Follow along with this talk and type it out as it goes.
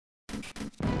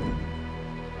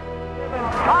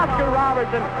Oscar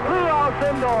Robertson, Lou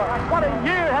Alcindor. What a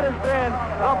year it has been.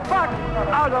 The Bucks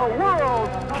are the world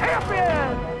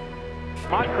champions.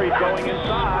 Moncrief going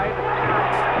inside.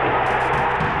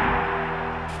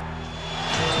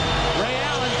 Ray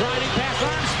Allen driving past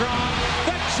Armstrong.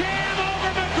 The jam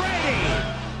over McGrady.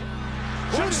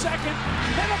 2 seconds.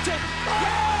 Middleton.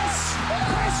 Yes!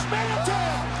 Chris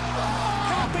Middleton!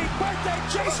 Happy birthday,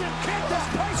 Jason Kidd. This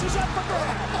place is up for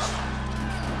grabs.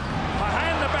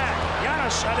 Behind the back.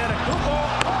 Giannis Antetokounmpo.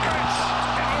 Chris.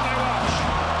 And on they watch.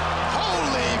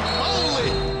 Holy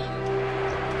moly!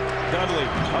 Dudley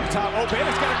up top, open.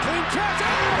 It's got a clean catch.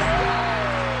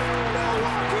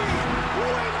 Milwaukee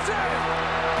wins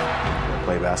it.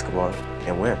 Play basketball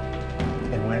and win.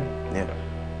 And win? Yeah.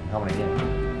 How many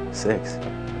games? 6.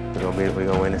 We're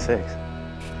gonna win in 6.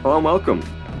 Hello and welcome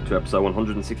to episode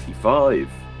 165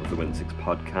 of the Win 6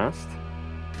 podcast.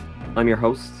 I'm your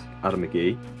host, Adam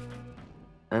McGee,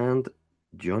 and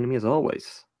joining me as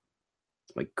always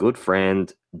is my good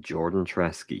friend Jordan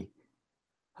Treske.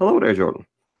 Hello there, Jordan.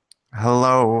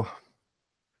 Hello.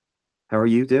 How are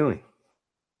you doing?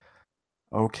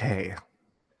 Okay.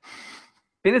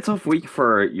 Been a tough week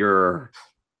for your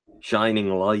shining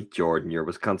light, Jordan, your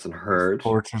Wisconsin Herd.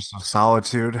 Fortress of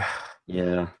Solitude.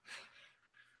 Yeah.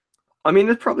 I mean,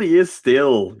 it probably is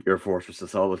still your Fortress of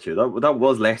Solitude. That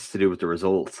was less to do with the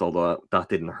results, although that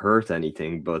didn't hurt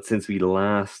anything. But since we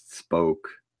last spoke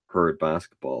Herd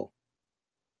basketball,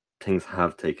 things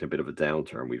have taken a bit of a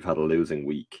downturn. We've had a losing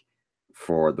week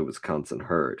for the Wisconsin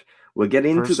Herd. We'll get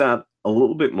into that a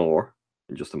little bit more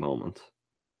in just a moment.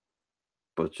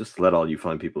 But just to let all you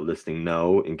fine people listening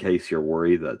know, in case you're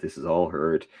worried that this is all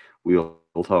Herd, we'll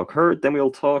talk Herd, then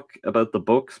we'll talk about the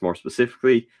Bucks, more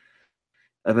specifically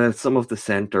about some of the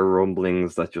center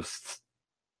rumblings that just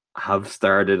have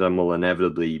started and will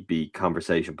inevitably be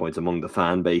conversation points among the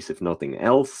fan base, if nothing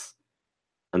else.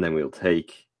 And then we'll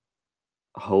take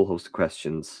a whole host of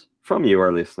questions from you,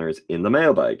 our listeners, in the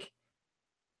mailbag.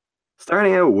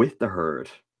 Starting out with the Herd,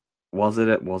 was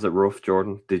it rough,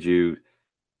 Jordan? Did you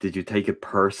take it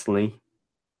personally?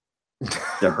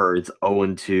 The Herd's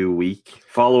 0-2 week,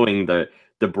 following the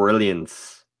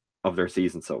brilliance of their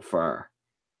season so far.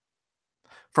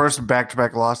 First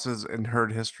back-to-back losses in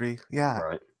Herd history. Yeah.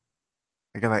 Right.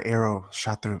 I got an arrow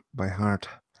shot through my heart.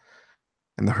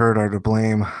 And the Herd are to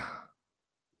blame.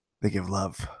 They give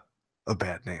love a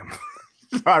bad name.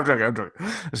 I'm joking.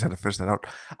 Just had to fish that out.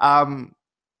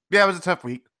 Yeah, it was a tough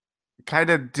week. Kind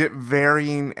of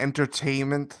varying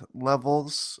entertainment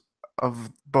levels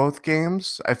of both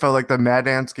games. I felt like the Mad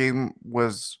Ants game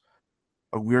was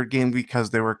a weird game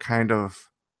because they were kind of,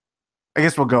 I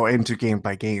guess we'll go into game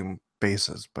by game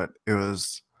basis, but it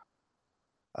was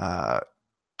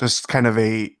just kind of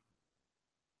I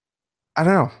don't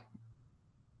know,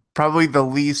 probably the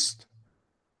least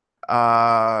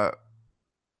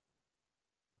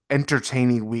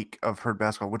entertaining week of Herd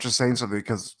basketball, which is saying something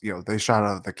because, you know, they shot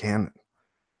out of the cannon.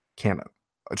 Shot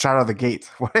out of the gate.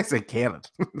 Why did I say cannon?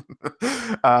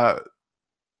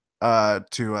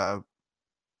 To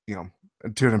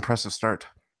an impressive start.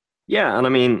 Yeah, and I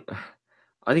mean,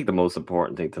 I think the most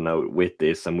important thing to note with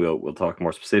this, and we'll talk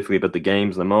more specifically about the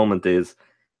games in a moment, is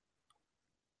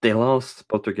they lost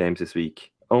both their games this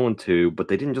week, 0-2, but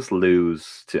they didn't just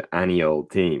lose to any old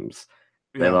teams.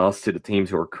 They lost to the teams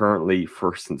who are currently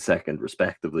first and second,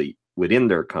 respectively, within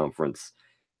their conference.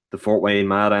 The Fort Wayne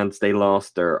Mad Ants, they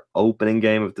lost their opening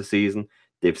game of the season.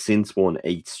 They've since won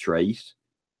 8 straight.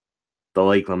 The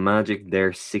Lakeland Magic,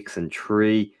 they're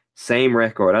 6-3. Same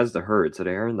record as the Herd, so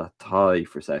they are in that tie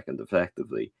for second,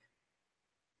 effectively.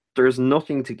 There's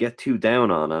nothing to get too down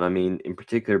on, and I mean, in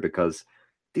particular, because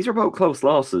these are both close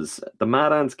losses. The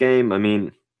Mad Ants game, I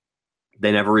mean,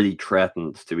 they never really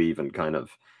threatened to even kind of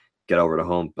get over the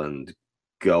hump and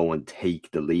go and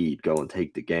take the lead, go and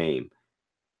take the game.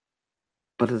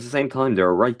 But at the same time,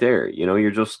 they're right there. You know,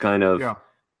 you're just kind of a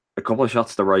couple of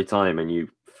shots at the right time and you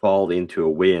fall into a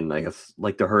win, I guess,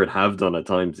 like the Herd have done at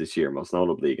times this year, most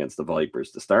notably against the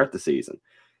Vipers to start the season.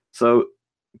 So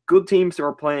good teams who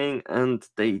are playing, and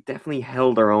they definitely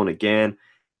held their own again.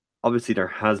 Obviously, there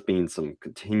has been some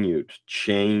continued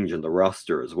change in the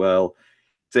roster as well.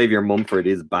 Xavier Mumford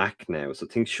is back now, so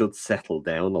things should settle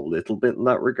down a little bit in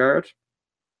that regard.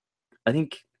 I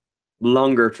think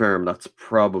longer term, that's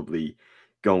probably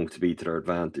going to be to their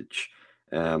advantage,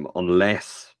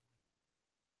 unless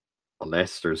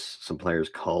there's some players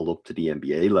called up to the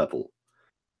NBA level,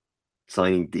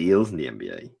 signing deals in the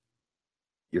NBA.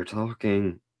 You're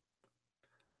talking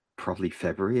probably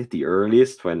February at the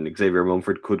earliest, when Xavier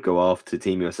Mumford could go off to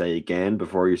Team USA again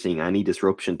before you're seeing any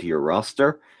disruption to your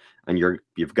roster. and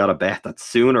you've got to bet that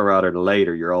sooner rather than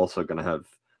later you're also going to have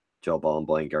Joe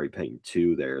Bonboy and Gary Payton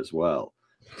 2 there as well.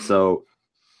 So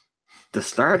the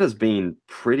start has been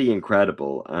pretty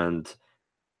incredible, and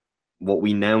what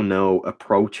we now know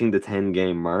approaching the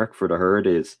 10-game mark for the Herd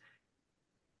is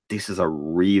this is a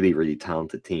really, really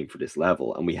talented team for this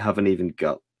level, and we haven't even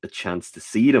got a chance to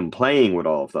see them playing with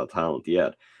all of that talent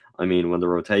yet. I mean, when the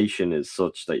rotation is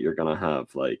such that you're going to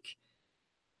have like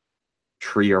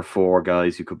 3 or 4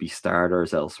 guys who could be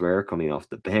starters elsewhere coming off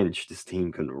the bench, this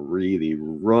team can really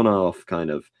run off kind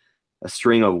of a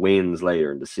string of wins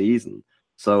later in the season.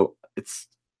 So it's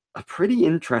a pretty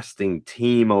interesting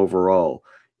team overall.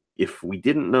 If we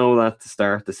didn't know that to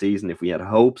start the season, if we had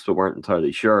hopes but weren't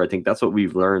entirely sure, I think that's what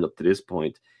we've learned up to this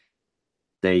point.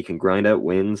 They can grind out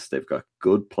wins. They've got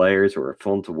good players who are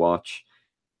fun to watch.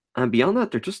 And beyond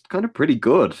that, they're just kind of pretty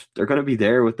good. They're going to be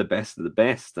there with the best of the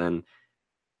best. And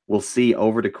we'll see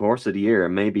over the course of the year,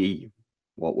 and maybe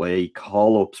what way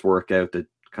call-ups work out that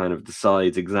kind of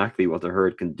decides exactly what the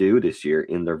Herd can do this year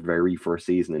in their very first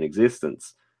season in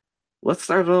existence. Let's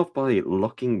start off by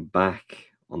looking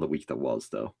back on the week that was,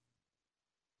 though.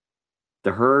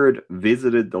 The Herd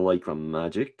visited the Lakeland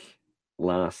Magic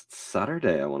last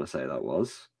Saturday, I want to say that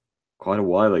was. Quite a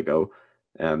while ago.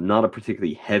 Not a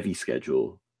particularly heavy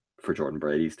schedule for Jordan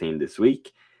Brady's team this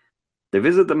week. They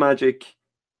visit the Magic,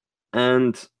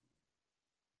 and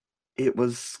it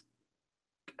was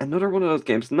another one of those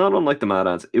games, not unlike the Mad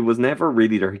Ants. It was never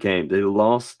really their game. They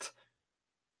lost,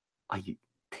 I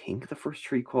think, the first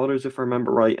 3 quarters, if I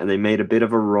remember right, and they made a bit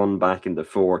of a run back in the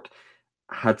fourth.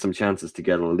 Had some chances to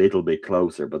get a little bit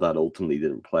closer, but that ultimately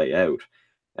didn't play out.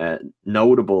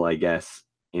 Notable, I guess,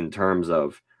 in terms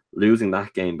of losing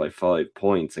that game by 5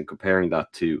 points and comparing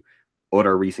that to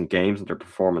other recent games and their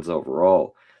performance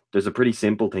overall. There's a pretty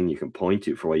simple thing you can point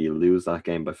to for why you lose that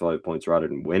game by 5 points rather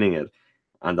than winning it.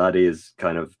 And that is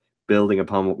kind of building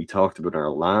upon what we talked about in our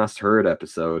last Herd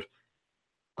episode.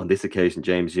 On this occasion,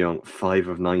 James Young, 5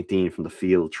 of 19 from the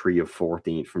field, 3 of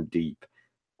 14 from deep,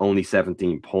 only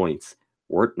 17 points.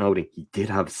 Worth noting, he did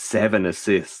have 7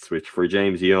 assists, which for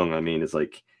James Young, I mean, is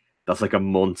like that's like a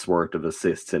month's worth of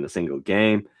assists in a single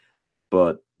game.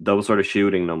 But those sort of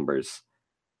shooting numbers,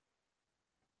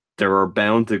 they are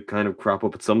bound to kind of crop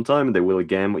up at some time, and they will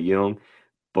again with Young.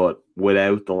 But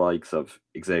without the likes of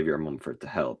Xavier Mumford to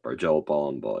help or Joel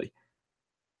Bollenboy,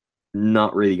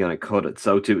 not really going to cut it.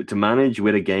 So to manage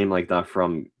with a game like that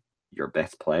from your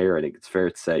best player, I think it's fair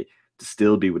to say, to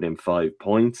still be within 5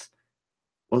 points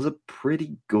was a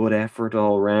pretty good effort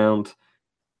all around.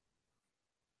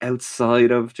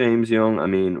 Outside of James Young, I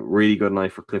mean, really good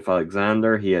night for Cliff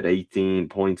Alexander. He had 18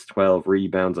 points, 12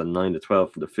 rebounds, and 9 to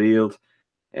 12 from the field.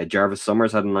 Jarvis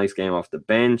Summers had a nice game off the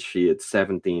bench. He had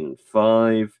 17 and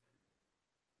 5.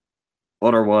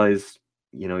 Otherwise,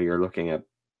 you're looking at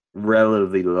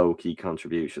relatively low-key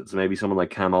contributions. Maybe someone like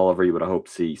Cam Oliver you would have hoped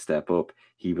to see step up.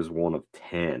 He was 1 of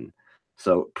 10.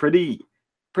 So pretty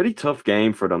tough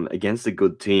game for them against a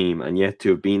good team, and yet to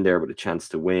have been there with a chance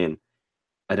to win.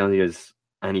 I don't think there's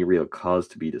any real cause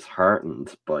to be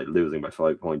disheartened by losing by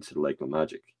 5 points to the Lakeland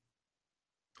Magic.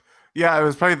 Yeah, it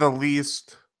was probably the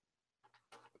least.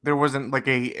 There wasn't like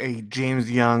a James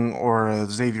Young or a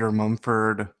Xavier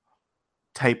Mumford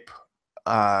type,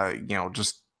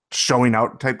 just showing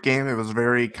out type game. It was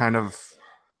very kind of,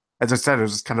 as I said, it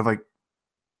was kind of like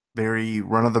very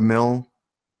run of the mill,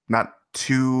 not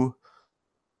too.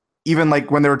 Even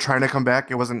like when they were trying to come back,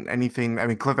 it wasn't anything. I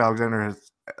mean, Cliff Alexander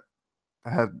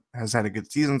has had a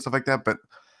good season, stuff like that, but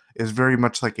it's very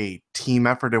much like a team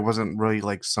effort. It wasn't really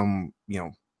like some,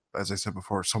 as I said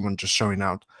before, someone just showing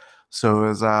out. So it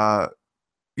was, kind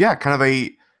of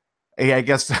a I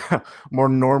guess, more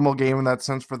normal game in that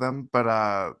sense for them. But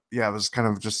it was kind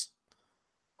of just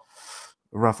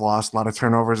a rough loss, a lot of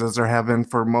turnovers as there have been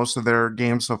for most of their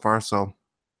games so far. So,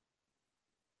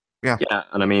 yeah,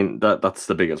 and I mean that's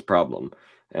the biggest problem.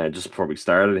 Just before we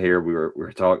started here, we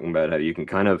were talking about how you can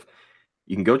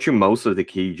go through most of the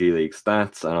key G League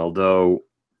stats, and although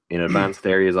in advanced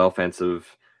areas,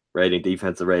 offensive rating,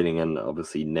 defensive rating, and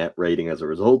obviously net rating as a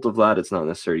result of that, it's not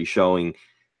necessarily showing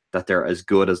that they're as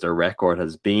good as their record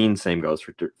has been. Same goes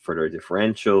for their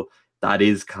differential. That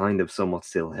is kind of somewhat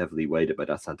still heavily weighted by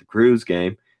that Santa Cruz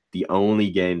game. The only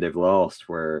game they've lost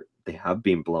where they have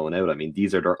been blown out. I mean,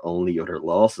 these are their only other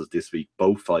losses this week,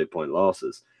 both 5-point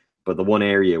losses. But the one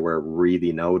area where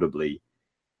really notably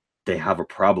they have a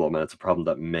problem, and it's a problem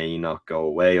that may not go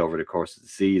away over the course of the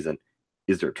season,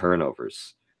 is their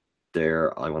turnovers.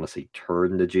 They're, I want to say,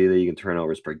 third in the G League in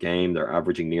turnovers per game. They're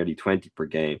averaging nearly 20 per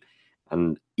game.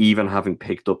 And even having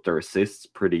picked up their assists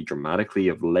pretty dramatically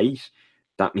of late,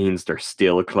 that means they're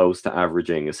still close to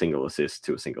averaging a single assist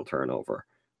to a single turnover,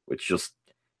 which just,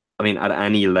 I mean, at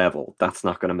any level, that's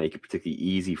not going to make it particularly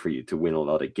easy for you to win a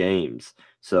lot of games.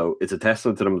 So it's a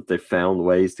testament to them that they've found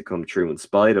ways to come through in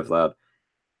spite of that.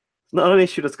 It's not an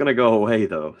issue that's going to go away,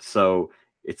 though. So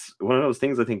it's one of those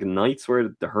things, I think, nights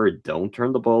where the Herd don't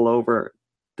turn the ball over,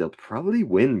 they'll probably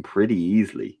win pretty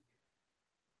easily.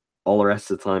 All the rest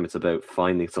of the time, it's about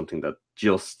finding something that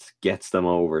just gets them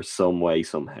over some way,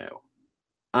 somehow.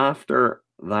 After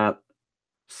that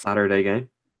Saturday game,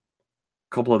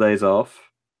 a couple of days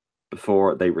off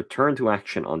before they return to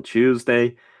action on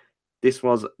Tuesday. This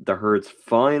was the Herd's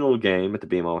final game at the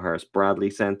BMO Harris Bradley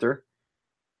Centre.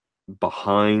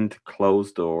 Behind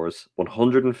closed doors,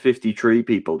 153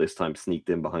 people this time sneaked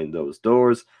in behind those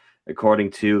doors.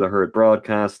 According to the Herd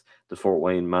broadcast, the Fort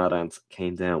Wayne Mad Ants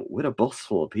came down with a bus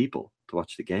full of people to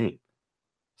watch the game.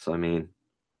 So, I mean,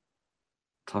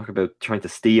 talk about trying to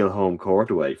steal home court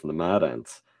away from the Mad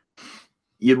Ants.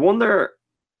 You'd wonder,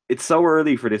 it's so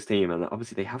early for this team, and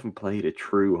obviously they haven't played a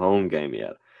true home game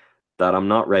yet, that I'm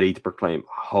not ready to proclaim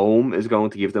home is going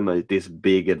to give them this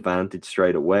big advantage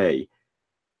straight away.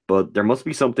 But there must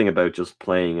be something about just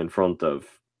playing in front of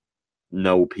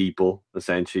no people,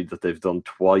 essentially, that they've done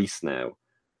twice now,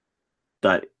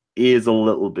 that is a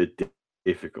little bit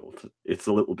difficult. It's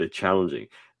a little bit challenging.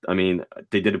 I mean,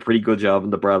 they did a pretty good job in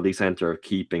the Bradley Centre of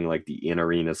keeping like the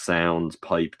in-arena sounds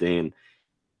piped in.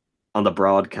 On the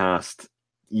broadcast,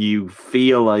 you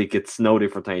feel like it's no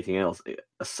different than anything else,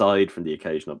 aside from the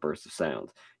occasional burst of sound.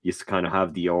 You just kind of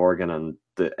have the organ and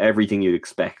everything you'd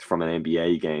expect from an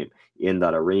NBA game in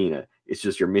that arena. It's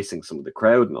just you're missing some of the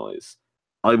crowd noise.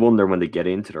 I wonder when they get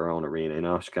into their own arena in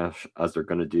Oshkosh, as they're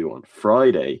going to do on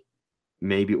Friday,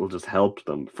 maybe it will just help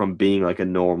them from being like a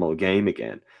normal game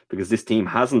again. Because this team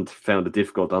hasn't found it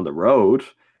difficult on the road.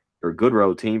 They're a good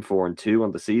road team, 4-2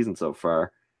 on the season so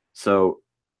far. So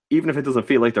even if it doesn't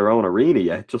feel like their own arena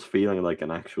yet, just feeling like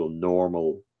an actual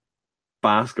normal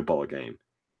basketball game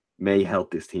may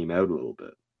help this team out a little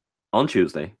bit. On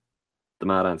Tuesday, the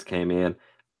Mad Ants came in.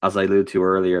 As I alluded to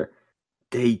earlier,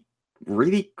 they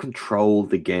really controlled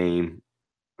the game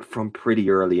from pretty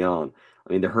early on.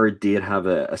 I mean, the Herd did have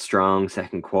a strong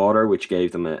second quarter, which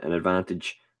gave them an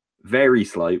advantage, very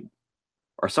slight.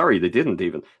 Or sorry, they didn't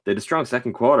even. They had a strong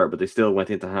second quarter, but they still went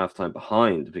into halftime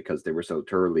behind because they were so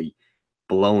thoroughly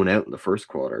blown out in the first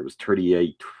quarter. It was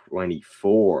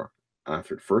 38-24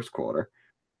 after the first quarter.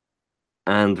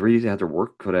 And really, they had their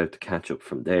work cut out to catch up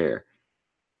from there.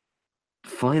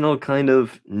 Final kind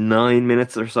of 9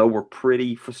 minutes or so were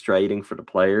pretty frustrating for the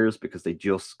players because they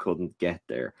just couldn't get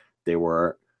there. They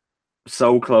were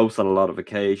so close on a lot of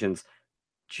occasions,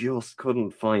 just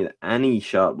couldn't find any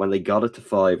shot. When they got it to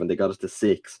 5 and they got it to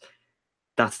 6,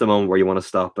 that's the moment where you want to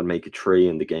stop and make a 3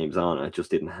 and the game's on. It just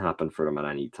didn't happen for them at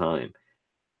any time.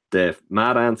 The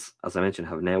Mad Ants, as I mentioned,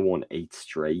 have now won 8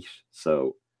 straight.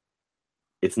 So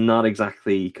it's not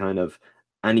exactly kind of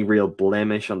any real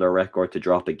blemish on their record to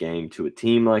drop a game to a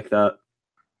team like that.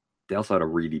 They also had a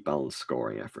really balanced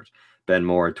scoring effort. Ben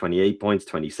Moore had 28 points,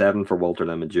 27 for Walter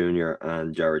Lemon Jr.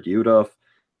 and Jared Udoff,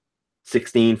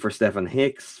 16 for Stephen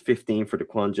Hicks, 15 for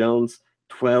Daquan Jones,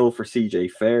 12 for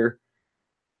CJ Fair.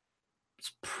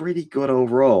 It's pretty good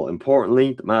overall.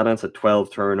 Importantly, the Mad Ants had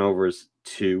 12 turnovers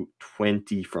to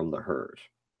 20 from the Herd.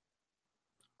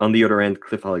 On the other end,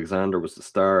 Cliff Alexander was the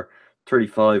star.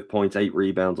 35 points, 8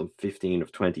 rebounds on 15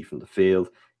 of 20 from the field,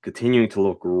 continuing to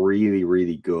look really,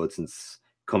 really good since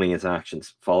coming into action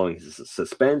following his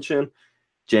suspension.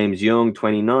 James Young,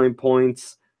 29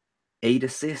 points, 8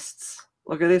 assists.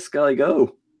 Look at this guy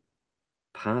go.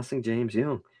 Passing James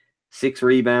Young. 6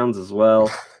 rebounds as well.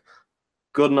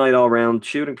 Good night all round.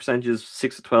 Shooting percentages,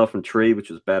 6 of 12 from 3,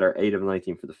 which was better. 8 of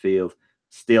 19 for the field.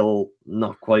 Still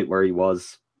not quite where he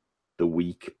was the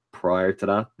week prior to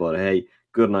that, but hey,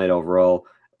 good night overall.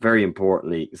 Very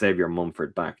importantly, Xavier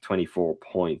Mumford back 24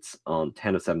 points on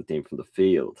 10 of 17 from the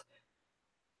field.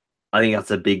 I think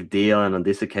that's a big deal. And on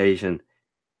this occasion,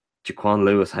 Jaquan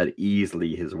Lewis had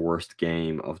easily his worst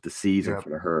game of the season for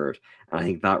the Herd. And I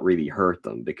think that really hurt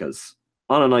them because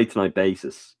on a night-to-night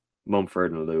basis,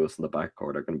 Mumford and Lewis in the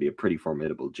backcourt are going to be a pretty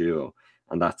formidable duo.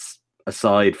 And that's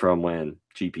aside from when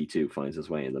GP2 finds his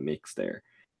way in the mix there.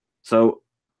 So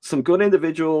some good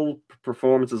individual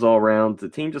performances all around. The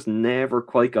team just never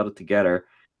quite got it together.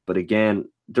 But again,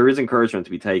 there is encouragement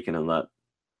to be taken in that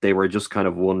they were just kind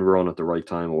of one run at the right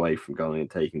time away from going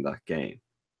and taking that game.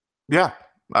 Yeah,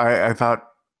 I thought,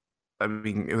 I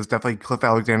mean, it was definitely Cliff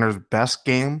Alexander's best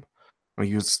game. I mean,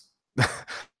 he was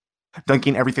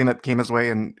dunking everything that came his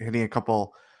way and hitting a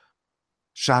couple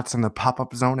shots in the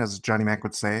pop-up zone, as Johnny Mac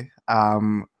would say.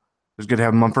 It was good to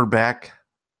have Mumford back.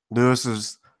 Lewis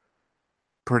is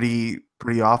pretty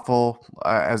awful,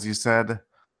 as you said.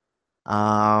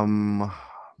 I'm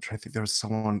trying to think. There was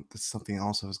something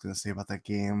else I was going to say about that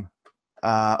game.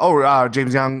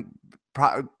 James Young.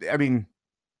 I mean,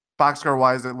 box score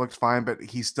wise, it looks fine, but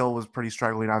he still was pretty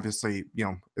struggling. Obviously,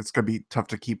 it's going to be tough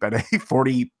to keep at a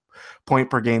 40 point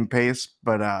per game pace,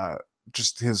 but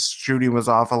just his shooting was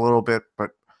off a little bit,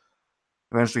 but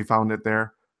eventually found it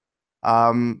there.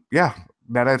 Yeah,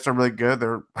 Madites are really good.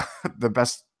 They're the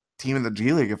best team in the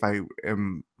G League, if I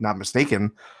am not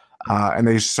mistaken. And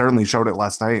they certainly showed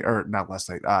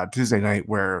it Tuesday night,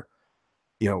 where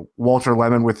Walter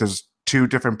Lemon with his two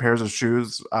different pairs of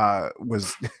shoes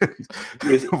was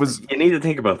You need to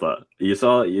think about that. You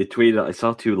tweeted. I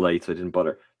saw too late, so I didn't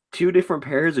bother. Two different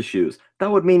pairs of shoes.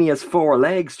 That would mean he has 4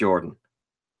 legs, Jordan.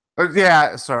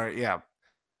 Yeah, sorry, yeah.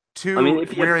 I mean,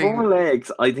 if he had 4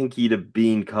 legs, I think he'd have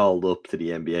been called up to the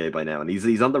NBA by now, and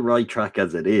he's on the right track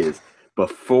as it is. But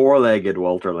 4-legged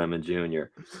Walter Lemon Jr.,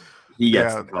 he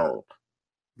gets the call.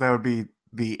 That would be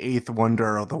the 8th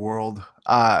wonder of the world.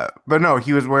 But no,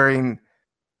 he was wearing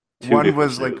one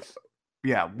was shoes.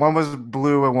 One was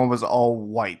blue and one was all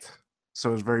white, so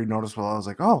it was very noticeable. I was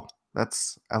like, oh,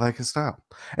 I like his style.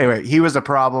 Anyway, he was a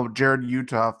problem. Jared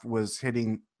Uthoff was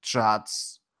hitting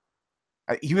shots.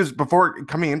 He was, before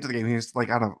coming into the game, he was like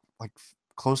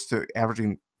close to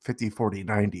averaging 50, 40,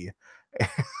 90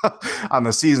 on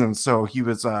the season. So he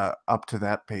was up to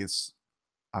that pace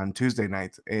on Tuesday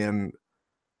night. And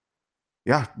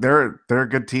yeah, they're a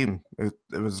good team. It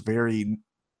was very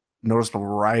noticeable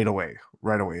right away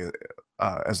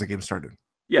as the game started.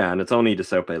 Yeah, and it's only the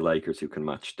South Bay Lakers who can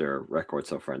match their record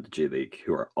so far in the G League,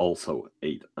 who are also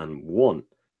 8-1.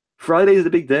 Friday is the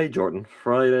big day, Jordan.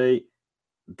 Friday,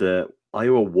 the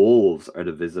Iowa Wolves are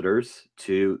the visitors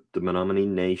to the Menominee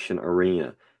Nation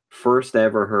Arena. First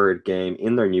ever Herd game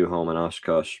in their new home in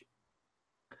Oshkosh.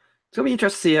 It's going to be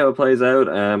interesting to see how it plays out.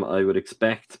 I would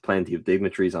expect plenty of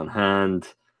dignitaries on hand,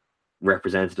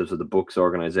 representatives of the Bucks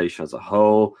organization as a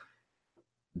whole.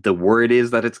 The word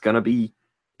is that it's going to be,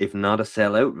 if not a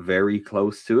sellout, very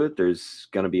close to it. There's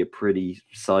going to be a pretty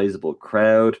sizable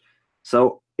crowd.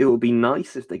 So it would be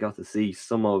nice if they got to see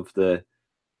some of the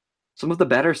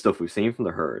better stuff we've seen from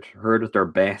the Herd at their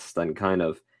best, and kind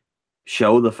of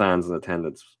show the fans in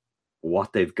attendance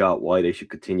what they've got, why they should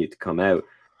continue to come out.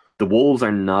 The Wolves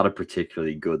are not a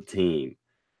particularly good team,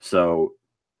 so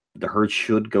the Herd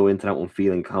should go into that one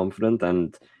feeling confident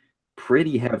and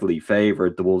pretty heavily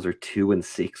favored. The Wolves are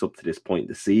 2-6 up to this point in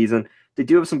the season. They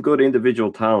do have some good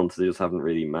individual talents. They just haven't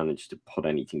really managed to put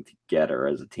anything together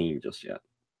as a team just yet.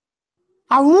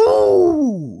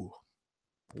 Ow!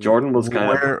 Jordan was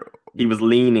he was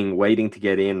leaning, waiting to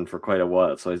get in for quite a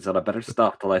while. So I said, I better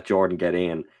stop to let Jordan get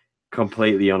in,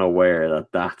 completely unaware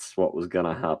that that's what was going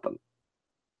to happen.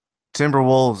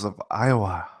 Timberwolves of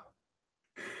Iowa.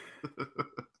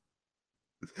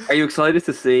 Are you excited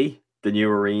to see the new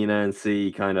arena and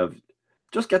see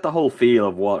just get the whole feel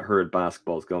of what Herd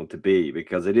basketball is going to be?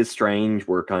 Because it is strange.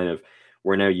 We're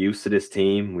now used to this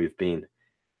team. We've been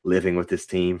living with this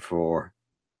team for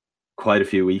quite a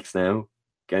few weeks now.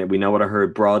 We know what a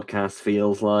Herd broadcast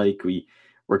feels like.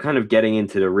 We're kind of getting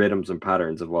into the rhythms and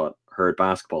patterns of what Herd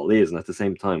basketball is, and at the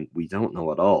same time, we don't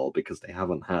know at all because they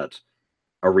haven't had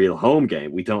a real home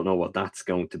game. We don't know what that's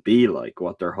going to be like,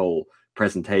 what their whole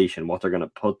presentation, what they're going to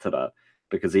put to that.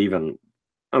 Because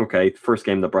first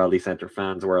game the Bradley Center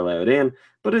fans were allowed in,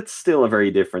 but it's still a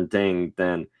very different thing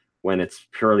than when it's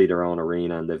purely their own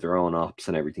arena and they have their own ops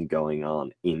and everything going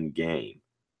on in game.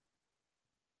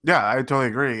 Yeah, I totally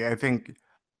agree. I think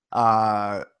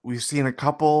we've seen a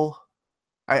couple.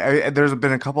 There's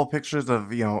been a couple pictures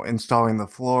of installing the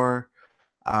floor,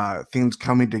 things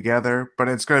coming together, but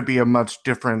it's going to be a much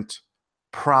different,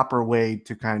 proper way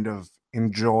to kind of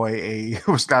enjoy a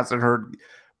Wisconsin Herd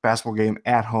basketball game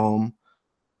at home.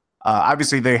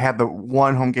 Obviously, they had the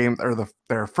one home game, or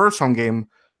their first home game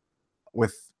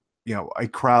with a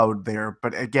crowd there,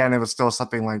 but again, it was still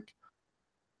something like,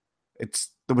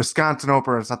 it's the Wisconsin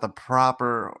Open. It's not the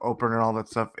proper Open and all that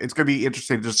stuff. It's going to be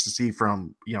interesting just to see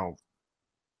from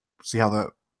see how the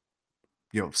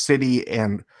city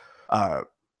and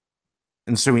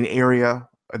ensuing area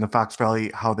in the Fox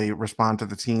Valley, how they respond to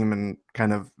the team, and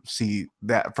kind of see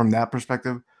that from that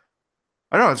perspective.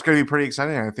 I don't know, it's going to be pretty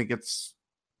exciting. I think it's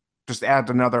just adds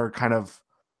another kind of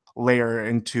layer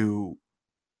into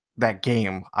that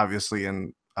game, obviously,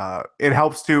 and it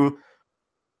helps too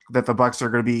that the Bucks are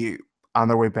going to be on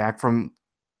their way back from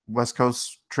West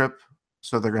Coast trip,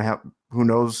 so they're going to have, who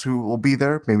knows who will be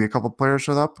there. Maybe a couple players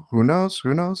show up. Who knows?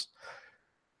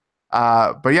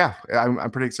 But yeah,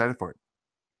 I'm pretty excited for it.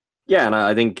 Yeah, and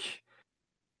I think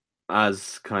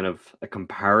as kind of a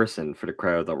comparison for the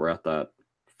crowd that were at that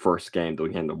first game, the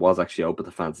weekend that was actually open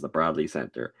to fans in the Bradley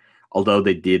Centre, although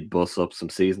they did bus up some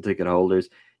season ticket holders,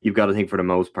 you've got to think for the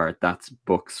most part that's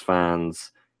Bucks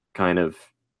fans kind of,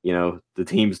 the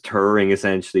team's touring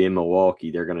essentially in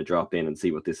Milwaukee. They're going to drop in and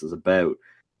see what this is about,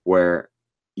 where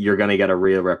you're going to get a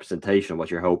real representation of what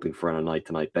you're hoping for on a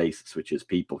night-to-night basis, which is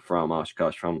people from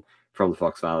Oshkosh, from the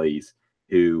Fox Valleys,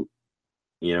 who,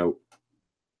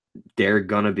 they're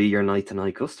going to be your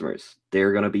night-to-night customers.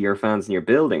 They're going to be your fans in your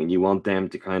building, and you want them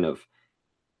to kind of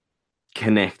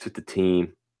connect with the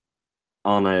team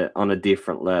on a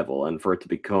different level, and for it to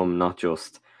become not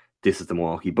just this is the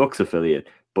Milwaukee Bucks affiliate,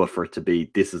 but for it to be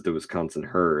this is the Wisconsin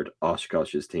Herd,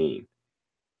 Oshkosh's team.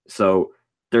 So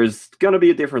there's going to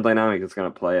be a different dynamic that's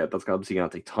going to play out. That's obviously going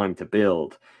to take time to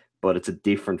build, but it's a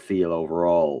different feel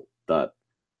overall that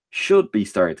should be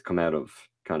starting to come out of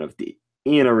kind of the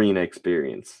in-arena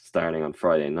experience starting on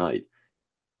Friday night.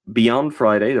 Beyond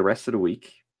Friday, the rest of the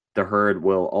week, the Herd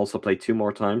will also play 2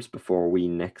 more times before we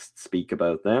next speak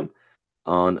about them.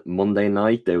 On Monday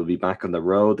night, they will be back on the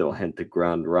road. They will head to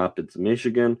Grand Rapids,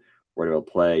 Michigan, where they will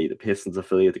play the Pistons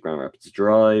affiliate, the Grand Rapids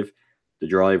Drive. The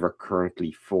Drive are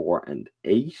currently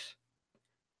 4-8.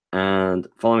 And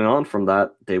following on from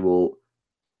that, they will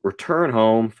return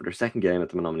home for their second game at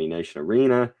the Menominee Nation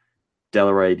Arena.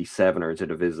 Delaware 87ers are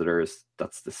the visitors.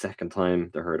 That's the second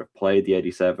time the Herd have played the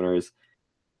 87ers.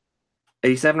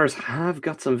 87ers have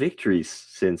got some victories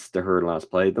since the Herd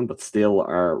last played them, but still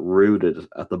are rooted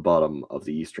at the bottom of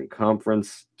the Eastern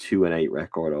Conference, 2-8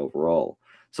 record overall.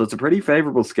 So it's a pretty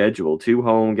favorable schedule. 2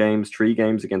 home games, 3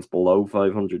 games against below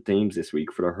 500 teams this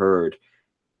week for the Herd.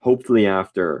 Hopefully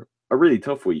after a really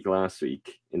tough week last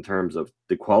week in terms of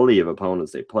the quality of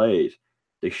opponents they played,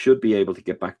 they should be able to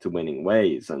get back to winning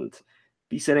ways and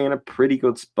be sitting in a pretty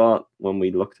good spot when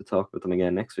we look to talk with them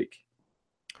again next week.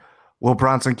 Will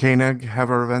Bronson Koenig have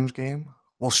a revenge game?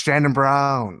 Will Shannon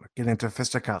Brown get into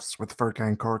fisticuffs with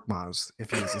Furkan Korkmaz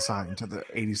if he's assigned to the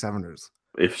 87ers?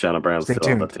 If Shannon Brown's Stay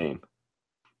still on the tuned. team.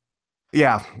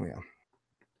 Yeah.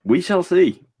 We shall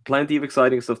see. Plenty of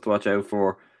exciting stuff to watch out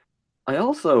for. I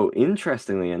also,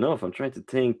 interestingly enough, I'm trying to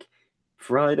think,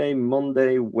 Friday,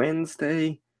 Monday,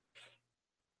 Wednesday.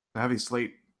 Heavy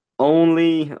slate. I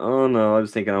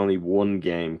was thinking only one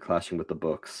game clashing with the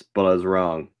Bucks, but I was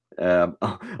wrong.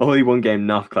 Only one game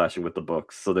not clashing with the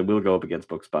Bucks, so they will go up against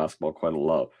Bucks basketball quite a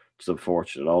lot, which is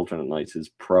unfortunate. Alternate nights is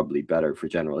probably better for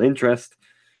general interest,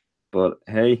 but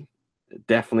hey,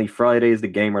 definitely Friday is the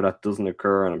game where that doesn't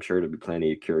occur, and I'm sure there'll be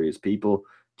plenty of curious people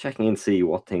checking and see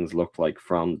what things look like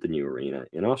from the new arena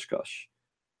in Oshkosh.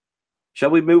 Shall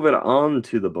we move it on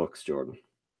to the Bucks, Jordan?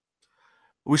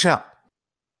 We shall.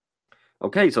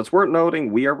 Okay, so it's worth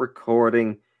noting we are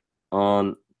recording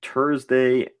on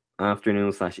Thursday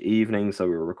afternoon / evening, so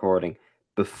we're recording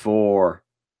before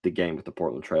the game with the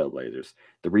Portland Trailblazers.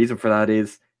 The reason for that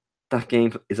is that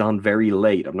game is on very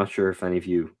late. I'm not sure if any of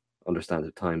you understand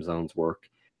how time zones work.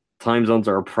 Time zones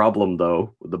are a problem,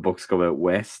 though, when the Bucks go out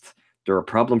west. They're a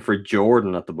problem for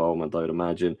Jordan at the moment, I would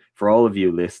imagine. For all of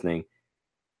you listening,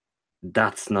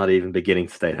 that's not even beginning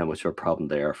to state how much of a problem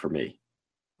they are for me.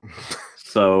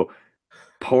 So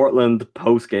Portland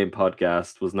post-game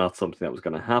podcast was not something that was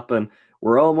going to happen.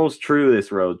 We're almost through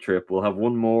this road trip. We'll have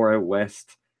one more out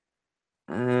west.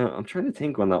 I'm trying to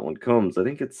think when that one comes. I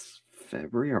think it's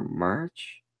February or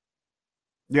March.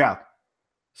 Yeah.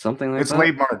 Something like it's that. It's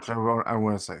late March, I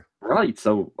want to say. Right,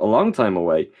 so a long time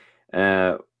away,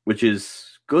 which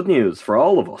is good news for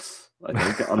all of us.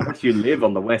 I think, unless you live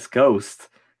on the West Coast,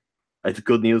 it's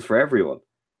good news for everyone.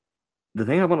 The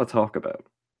thing I want to talk about,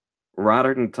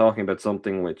 rather than talking about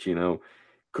something which,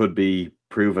 could be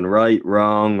proven right,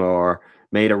 wrong, or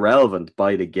made irrelevant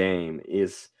by the game,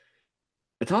 is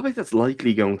a topic that's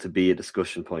likely going to be a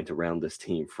discussion point around this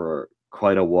team for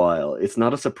quite a while. It's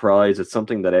not a surprise. It's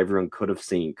something that everyone could have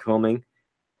seen coming,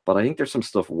 but I think there's some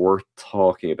stuff worth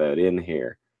talking about in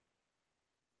here.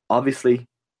 Obviously,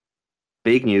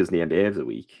 big news in the NBA of the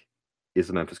week is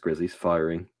the Memphis Grizzlies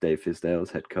firing Dave Fizdale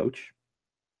as head coach.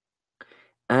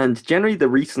 And generally, the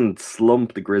recent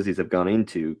slump the Grizzlies have gone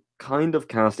into, kind of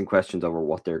casting questions over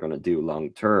what they're going to do long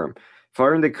term.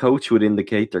 Firing the coach would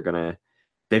indicate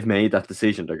they've made that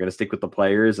decision. They're going to stick with the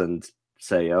players and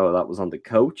say, oh, that was on the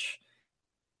coach.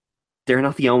 They're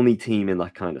not the only team in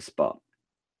that kind of spot.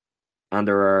 And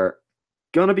there are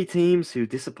going to be teams who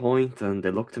disappoint and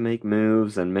they look to make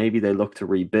moves and maybe they look to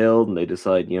rebuild and they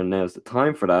decide, now's the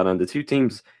time for that. And the two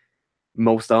teams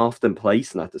most often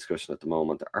placed in that discussion at the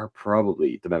moment are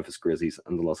probably the Memphis Grizzlies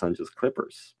and the Los Angeles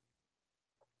Clippers.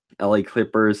 LA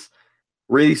Clippers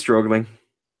really struggling,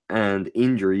 and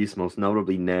injuries, most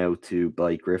notably now to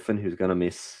Blake Griffin, who's going to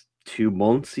miss 2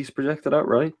 months, he's projected out,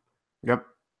 right? Yep.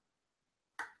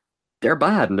 They're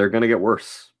bad and they're going to get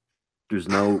worse. There's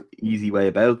no easy way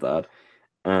about that.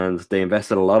 And they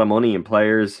invested a lot of money in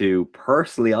players who,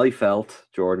 personally, I felt,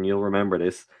 Jordan, you'll remember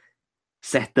this,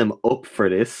 set them up for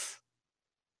this.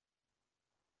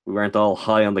 We weren't all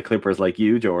high on the Clippers like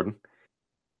you, Jordan.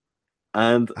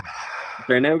 And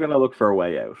they're now going to look for a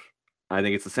way out. I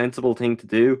think it's a sensible thing to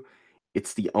do.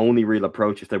 It's the only real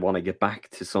approach if they want to get back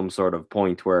to some sort of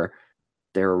point where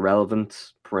they're a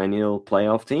relevant perennial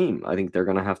playoff team. I think they're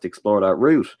going to have to explore that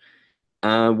route.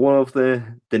 One of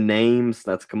the names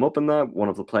that's come up in that, one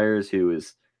of the players who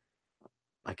is,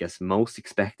 I guess, most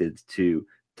expected to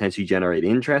potentially generate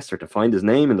interest or to find his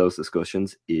name in those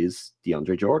discussions is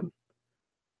DeAndre Jordan.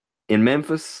 In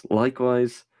Memphis,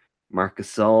 likewise, Marc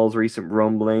Gasol's recent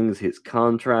rumblings, his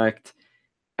contract,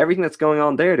 everything that's going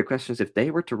on there. The question is, if they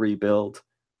were to rebuild,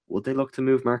 would they look to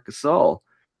move Marc Gasol?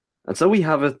 And so we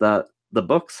have it that the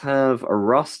Bucks have a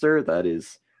roster that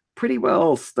is pretty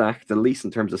well stacked, at least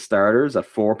in terms of starters, at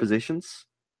 4 positions.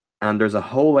 And there's a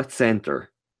hole at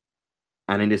center.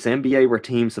 And in this NBA where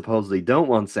teams supposedly don't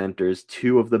want centers,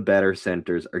 2 of the better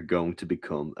centers are going to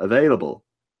become available.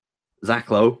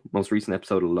 Zach Lowe, most recent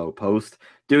episode of Low Post,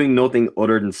 doing nothing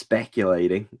other than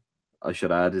speculating. I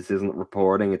should add, this isn't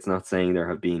reporting. It's not saying there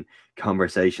have been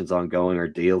conversations ongoing or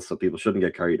deals, so people shouldn't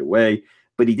get carried away.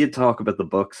 But he did talk about the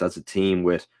Bucks as a team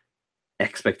with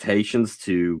expectations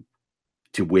to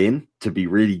win, to be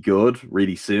really good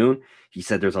really soon. He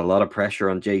said there's a lot of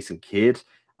pressure on Jason Kidd.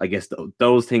 I guess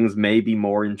those things may be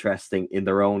more interesting in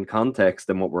their own context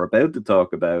than what we're about to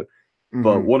talk about. Mm-hmm.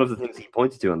 But one of the things he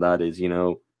pointed to on that is,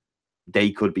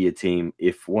 they could be a team,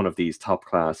 if one of these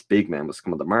top-class big men was to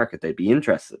come on the market, they'd be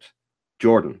interested.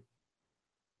 Jordan,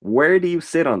 where do you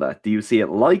sit on that? Do you see it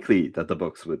likely that the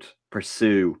Bucks would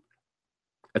pursue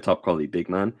a top-quality big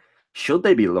man? Should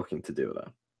they be looking to do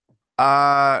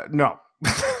that? No.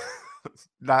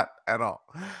 Not at all.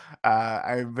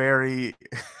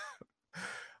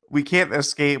 We can't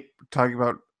escape talking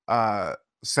about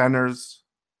centers,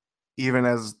 even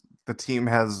as the team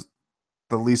has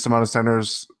the least amount of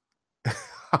centers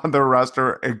on the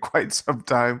roster in quite some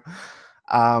time.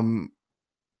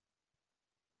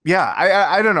 Yeah,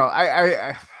 I don't know.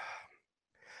 I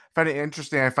find it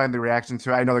interesting. I find the reaction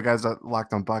to it. I know the guys at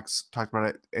Locked On Bucks talked about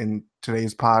it in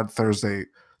today's pod,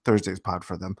 Thursday's pod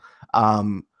for them.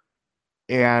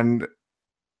 And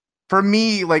for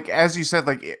me, like, as you said,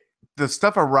 like, the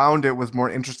stuff around it was more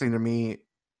interesting to me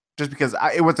just because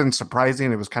it wasn't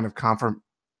surprising. It was kind of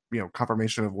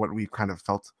confirmation of what we kind of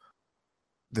felt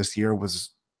this year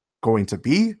was going to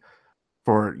be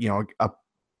for,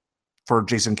 for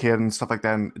Jason Kidd and stuff like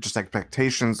that, and just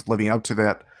expectations living up to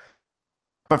that.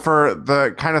 But for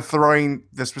the kind of throwing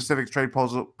the specific trade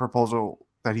proposal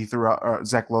that he threw out, or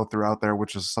Zach Lowe threw out there,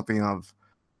 which is something of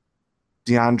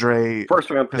DeAndre, first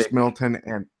round Chris pick Middleton,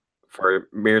 and for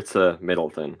Mirza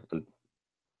Middleton.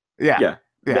 Yeah.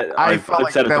 I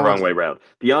said it the wrong way around.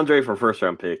 DeAndre for first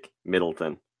round pick,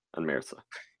 Middleton, and Mirza.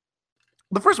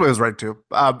 The first way was right too.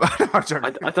 I thought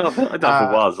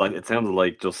it was. Like, it sounded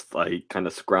like just I kind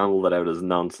of scrambled it out as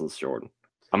nonsense, Jordan.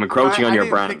 I'm encroaching on your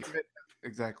brand.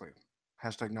 Exactly.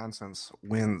 Hashtag nonsense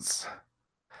wins.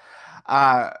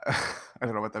 I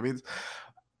don't know what that means.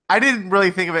 I didn't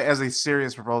really think of it as a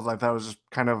serious proposal. I thought it was just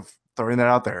kind of throwing that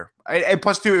out there. And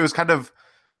plus, too, it was kind of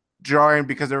jarring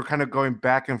because they were kind of going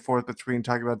back and forth between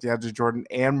talking about DeAndre Jordan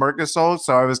and Marc Gasol.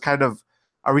 So I was kind of,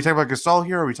 are we talking about Gasol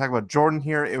here? Or are we talking about Jordan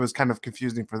here? It was kind of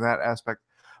confusing for that aspect.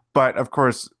 But, of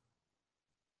course,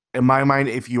 in my mind,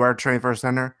 if you are trading for a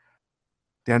center,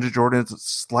 DeAndre Jordan is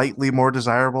slightly more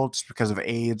desirable just because of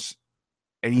age.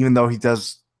 And even though he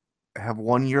does have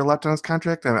 1 year left on his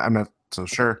contract, I'm not so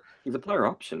sure. He's a player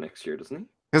option next year, doesn't he?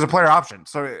 He's a player option.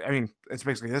 So, I mean, it's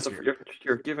basically this year.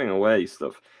 You're giving away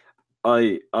stuff.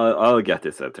 I'll get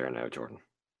this out there now, Jordan,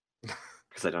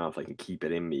 because I don't know if I can keep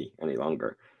it in me any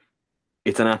longer.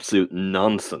 It's an absolute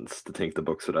nonsense to think the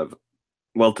Bucks would have.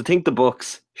 Well, to think the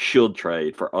Bucks should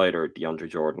trade for either DeAndre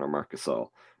Jordan or Marc Gasol,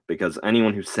 because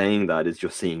anyone who's saying that is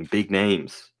just seeing big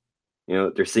names.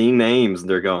 They're seeing names and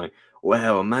they're going,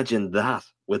 "Wow, imagine that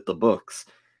with the Bucks."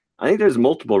 I think there's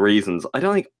multiple reasons. I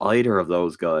don't think either of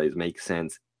those guys make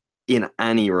sense in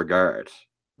any regard.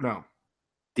 No.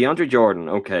 DeAndre Jordan,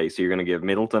 okay, so you're going to give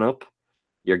Middleton up.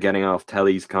 You're getting off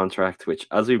Telly's contract, which,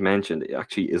 as we've mentioned, it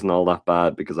actually isn't all that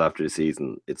bad because after the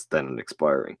season, it's then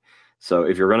expiring. So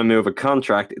if you're going to move a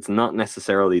contract, it's not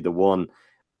necessarily the one.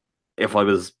 If I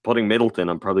was putting Middleton,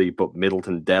 I'd probably put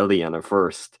Middleton Delhi on it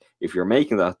first. If you're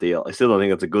making that deal, I still don't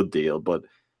think it's a good deal, but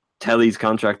Telly's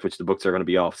contract, which the Bucks are going to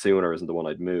be off sooner, isn't the one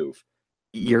I'd move.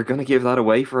 You're going to give that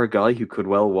away for a guy who could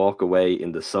well walk away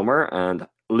in the summer, and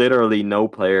literally no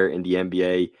player in the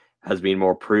NBA has been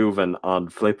more proven on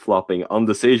flip-flopping on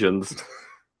decisions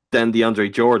than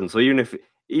DeAndre Jordan. So even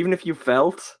if you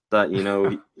felt that, you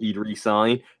know, he'd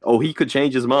resign, he could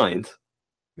change his mind.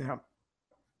 Yeah.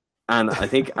 And I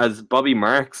think, as Bobby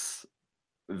Marks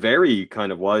very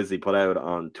kind of wisely put out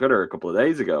on Twitter a couple of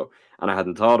days ago, and I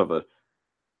hadn't thought of it,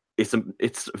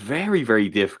 it's very, very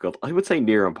difficult. I would say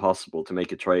near impossible to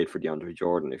make a trade for DeAndre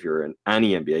Jordan if you're in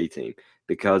any NBA team,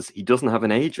 because he doesn't have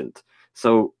an agent.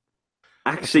 So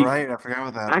actually, That's right. I forgot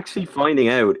about that. actually finding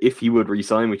out if he would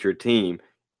resign with your team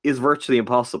is virtually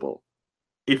impossible.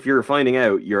 If you're finding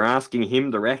out, you're asking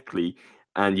him directly,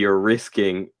 and you're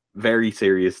risking very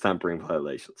serious tampering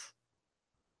violations.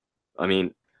 I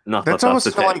mean, not That's that almost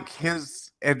that's the like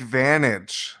his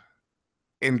advantage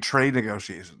in trade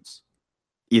negotiations.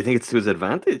 You think it's to his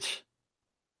advantage?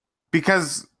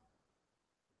 Because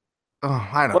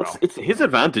I don't know. It's his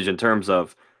advantage in terms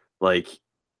of, like,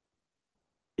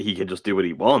 he can just do what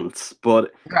he wants,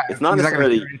 but Yeah, it's not he's gonna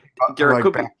necessarily. hear anything but, There like,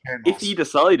 could be, back if channels. he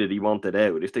decided he wanted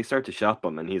out, if they start to shop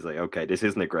him and he's like, okay, this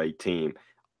isn't a great team,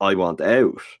 I want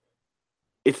out.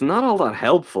 It's not all that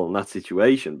helpful in that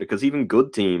situation, because even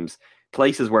good teams,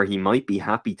 places where he might be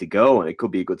happy to go and it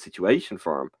could be a good situation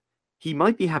for him, he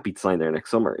might be happy to sign there next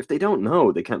summer. If they don't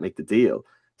know, they can't make the deal.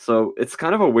 So it's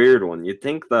kind of a weird one. You'd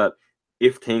think that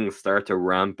if things start to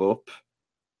ramp up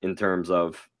in terms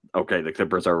of, okay, the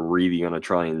Clippers are really going to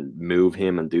try and move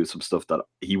him and do some stuff, that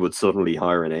he would suddenly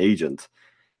hire an agent.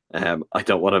 I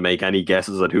don't want to make any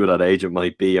guesses at who that agent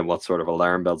might be and what sort of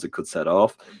alarm bells it could set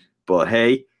off. But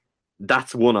hey,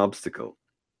 that's one obstacle.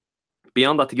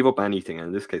 Beyond that, to give up anything, and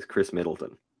in this case, Chris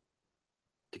Middleton.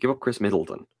 To give up Chris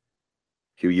Middleton,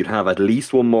 who you'd have at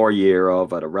least one more year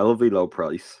of at a relatively low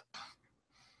price,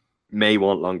 may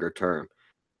want longer term,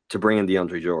 to bring in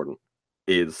DeAndre Jordan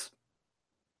is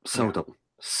so dumb.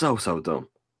 So dumb.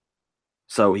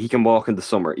 So he can walk in the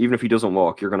summer. Even if he doesn't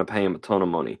walk, you're going to pay him a ton of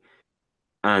money.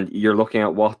 And you're looking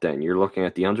at what then? You're looking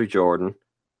at DeAndre Jordan.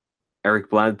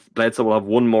 Eric Bledsoe will have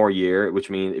one more year,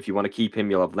 which means if you want to keep him,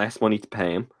 you'll have less money to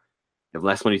pay him. You have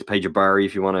less money to pay Jabari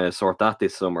if you want to sort that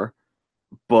this summer.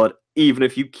 But even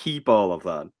if you keep all of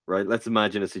that, right? Let's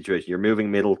imagine a situation. You're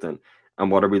moving Middleton. And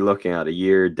what are we looking at? A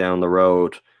year down the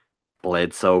road,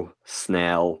 Bledsoe,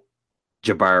 Snell,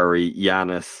 Jabari,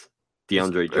 Giannis, DeAndre And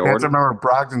I have to Jordan. remember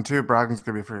Brogdon too. Brogdon's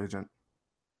gonna be a free agent.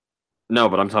 No,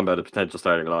 but I'm talking about a potential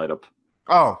starting lineup.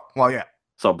 Oh, well, yeah.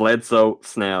 So Bledsoe,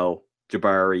 Snell,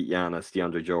 Jabari, Giannis,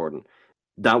 DeAndre Jordan.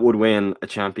 That would win a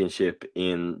championship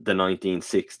in the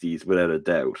 1960s without a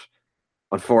doubt.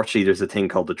 Unfortunately, there's a thing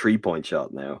called the 3-point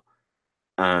shot now.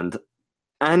 And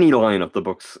any lineup, the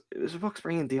Bucks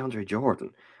bring in DeAndre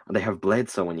Jordan, and they have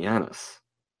Bledsoe and Giannis.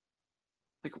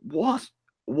 Like, what?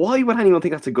 Why would anyone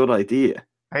think that's a good idea?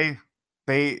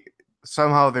 They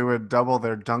somehow they would double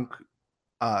their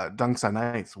dunks on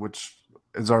ice, which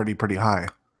is already pretty high.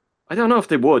 I don't know if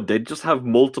they would. They'd just have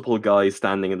multiple guys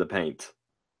standing in the paint.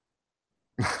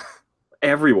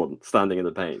 Everyone standing in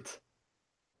the paint.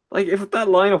 Like, if that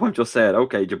lineup I've just said,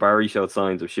 okay, Jabari showed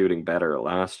signs of shooting better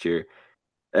last year.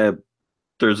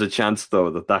 There's a chance, though,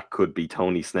 that could be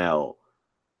Tony Snell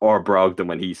or Brogdon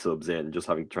when he subs in, just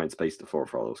having to try and space the floor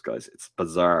for all those guys. It's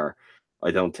bizarre.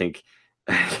 I don't think...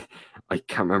 I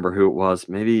can't remember who it was.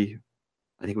 Maybe,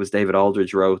 I think it was David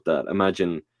Aldridge wrote that.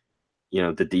 Imagine,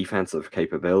 the defensive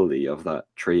capability of that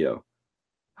trio.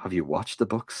 Have you watched the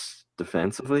Bucks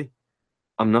defensively?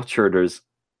 I'm not sure there's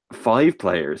 5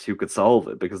 players who could solve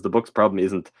it, because the Bucks' problem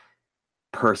isn't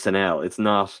personnel. It's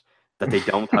not that they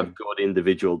don't have good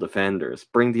individual defenders.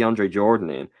 Bring DeAndre Jordan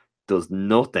in does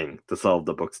nothing to solve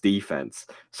the Bucks' defense.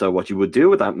 So what you would do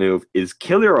with that move is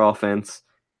kill your offense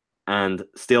and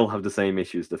still have the same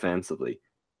issues defensively.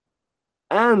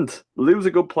 And lose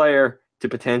a good player to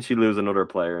potentially lose another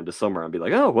player in the summer and be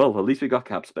like, oh, well, at least we got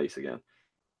cap space again.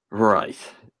 Right.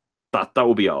 That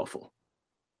would be awful.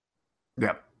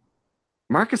 Yeah.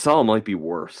 Marc Gasol might be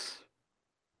worse.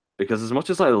 Because as much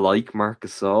as I like Marc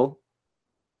Gasol,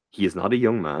 he is not a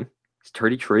young man. He's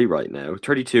 33 right now.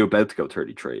 32, about to go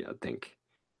 33, I think.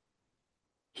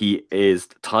 He is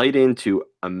tied into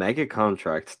a mega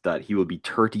contract that he will be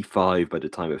 35 by the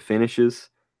time it finishes.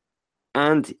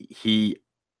 And he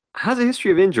has a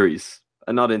history of injuries,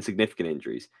 and not insignificant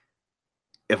injuries.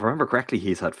 If I remember correctly,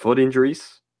 he's had foot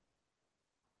injuries.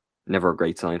 Never a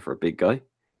great sign for a big guy.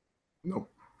 Nope.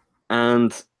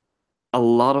 And a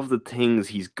lot of the things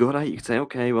he's good at, you could say,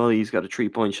 okay, well, he's got a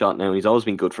 3-point shot now. He's always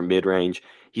been good from mid-range.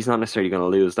 He's not necessarily going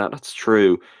to lose that. That's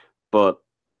true. But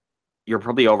you're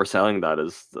probably overselling that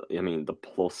as, the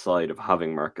plus side of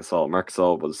having Marc Gasol. Marc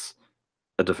Gasol was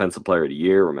a defensive player of the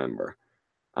year, remember?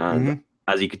 And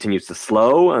as he continues to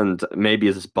slow, and maybe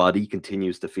as his body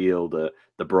continues to feel the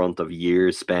brunt of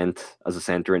years spent as a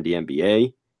center in the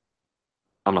NBA,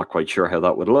 I'm not quite sure how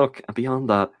that would look. And beyond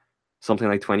that, something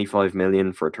like 25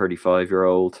 million for a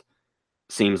 35-year-old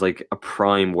seems like a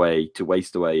prime way to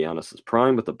waste away Giannis's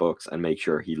prime with the Bucks and make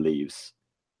sure he leaves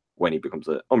when he becomes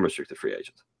an unrestricted free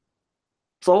agent.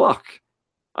 So look,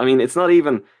 it's not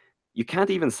even, you can't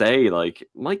even say like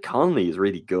Mike Conley is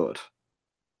really good.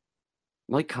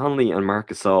 Mike Conley and Marc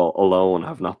Gasol alone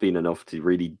have not been enough to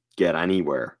really get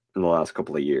anywhere in the last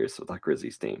couple of years with that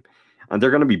Grizzlies team. And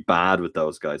they're going to be bad with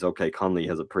those guys. Okay, Conley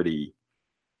has a pretty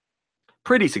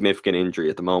significant injury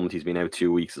at the moment. He's been out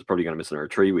 2 weeks. He's probably going to miss another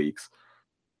 3 weeks.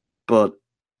 But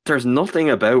there's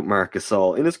nothing about Marc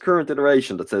Gasol in his current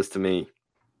iteration that says to me,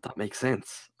 that makes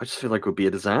sense. I just feel like it would be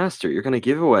a disaster. You're going to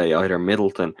give away either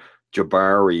Middleton,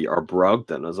 Jabari, or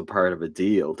Brogdon as a part of a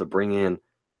deal to bring in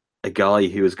a guy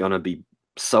who is going to be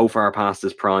so far past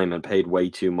his prime and paid way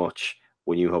too much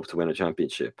when you hope to win a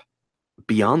championship.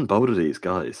 Beyond both of these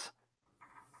guys,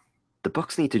 the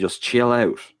Bucks need to just chill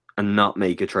out and not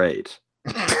make a trade.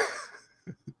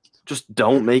 Just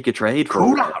don't make a trade for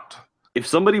Cool him. out. If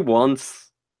somebody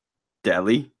wants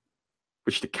Delhi,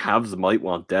 which the Cavs might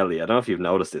want Delhi, I don't know if you've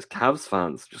noticed this, Cavs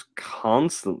fans just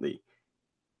constantly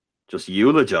just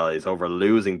eulogize over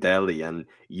losing Delhi and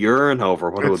yearn over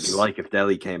what it would be like if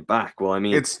Delhi came back. Well,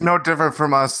 it's no different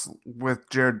from us with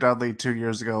Jared Dudley 2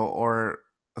 years ago, or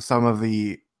some of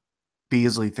the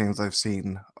Beasley things I've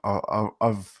seen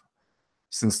of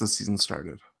since the season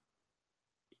started.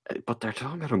 But they're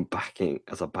talking about him backing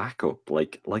as a backup,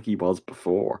 like he was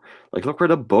before. Like, look where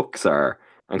the Bucks are,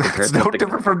 and compared It's no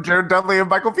different from Jared Dudley and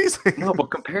Michael Beasley. No,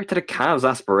 but compared to the Cavs'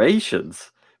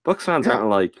 aspirations, Bucks fans aren't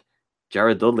like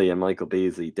Jared Dudley and Michael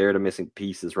Beasley. They're the missing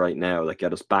pieces right now that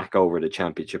get us back over the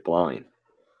championship line.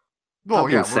 Well,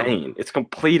 insane. It's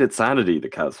complete insanity, the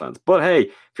Cavs fans. But hey,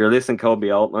 if you're listening, Kobe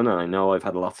Altman, and I know I've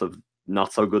had lots of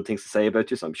not so good things to say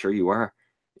about you, so I'm sure you are.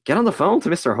 Get on the phone to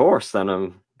Mr. Horst, and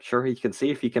I'm sure he can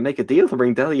see if he can make a deal to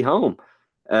bring Delhi home.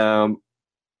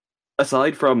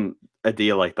 Aside from a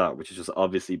deal like that, which is just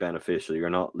obviously beneficial, you're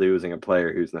not losing a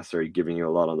player who's necessarily giving you a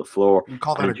lot on the floor. You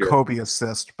call that a Kobe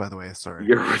assist, by the way. Sorry.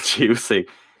 You're reducing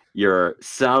your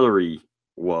salary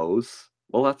woes.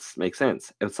 Well, that makes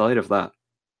sense. Outside of that,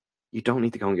 you don't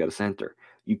need to go and get a center.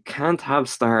 You can't have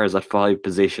stars at 5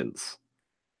 positions.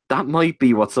 That might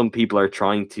be what some people are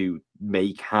trying to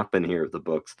make happen here with the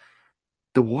Bucks.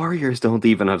 The Warriors don't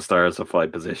even have stars at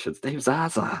 5 positions. They have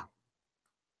Zaza,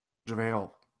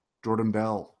 JaVale, Jordan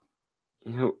Bell.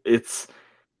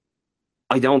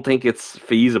 I don't think it's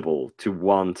feasible to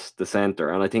want the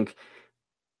center. And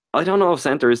I don't know if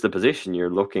center is the position you're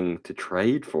looking to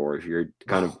trade for if you're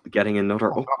kind of getting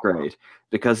another upgrade,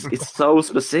 because it's so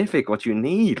specific what you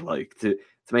need, like, to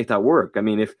make that work.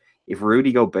 If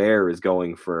Rudy Gobert is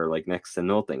going for like next to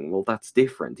nothing, well, that's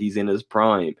different. He's in his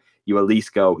prime. You at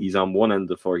least go, he's on one end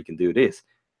before he can do this.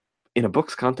 In a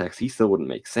Bucks context, he still wouldn't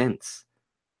make sense.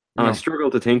 And I struggle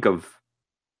to think of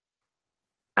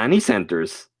any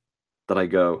centers that I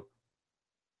go,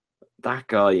 that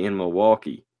guy in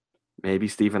Milwaukee. Maybe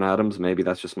Steven Adams, maybe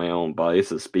that's just my own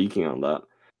biases speaking on that.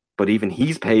 But even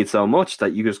he's paid so much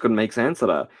that you just couldn't make sense of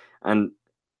that. And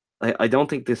I don't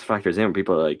think this factors in.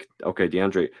 People are like, okay,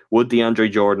 would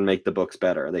DeAndre Jordan make the Bucks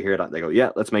better? And they hear that and they go,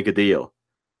 yeah, let's make a deal.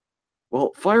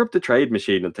 Well, fire up the trade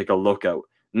machine and take a look out.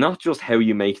 Not just how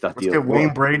you make that deal Let's get work.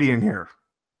 Wayne Brady in here.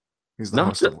 He's the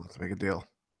host. Let's make a deal.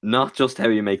 Not just how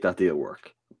you make that deal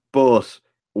work, but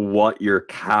what your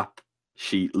cap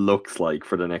sheet looks like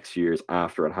for the next few years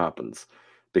after it happens.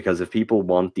 Because if people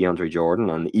want DeAndre Jordan,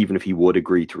 and even if he would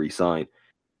agree to resign,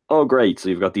 oh great, so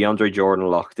you've got DeAndre Jordan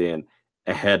locked in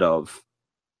ahead of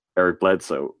Eric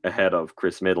Bledsoe, ahead of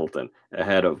Chris Middleton,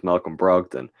 ahead of Malcolm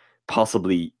Brogdon,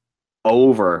 possibly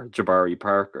over Jabari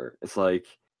Parker. It's like,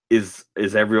 is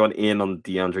everyone in on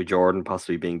DeAndre Jordan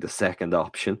possibly being the second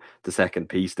option, the second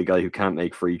piece, the guy who can't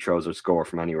make free throws or score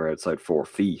from anywhere outside 4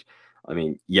 feet?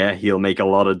 Yeah, he'll make a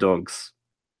lot of dunks.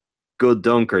 Good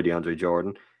dunker, DeAndre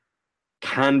Jordan.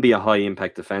 Can be a high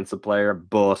impact defensive player,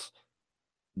 but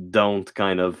don't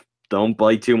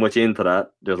bite too much into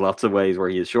that. There's lots of ways where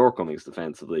he has shortcomings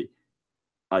defensively.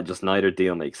 Neither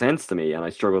deal makes sense to me, and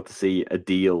I struggle to see a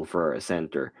deal for a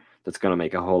center that's going to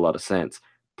make a whole lot of sense.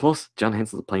 Plus, John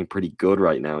Henson's playing pretty good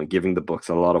right now and giving the Bucks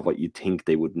a lot of what you think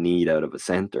they would need out of a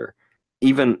center.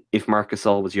 Even if Marc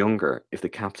Gasol was younger, if the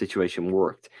cap situation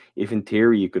worked, if in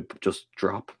theory you could just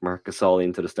drop Marc Gasol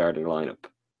into the starting lineup,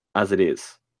 as it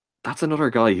is, that's another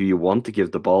guy who you want to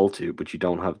give the ball to, but you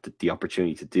don't have the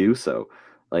opportunity to do so.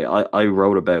 Like I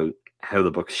wrote about how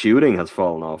the Bucks shooting has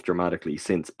fallen off dramatically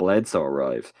since Bledsoe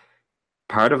arrived.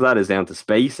 Part of that is down to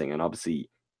spacing, and obviously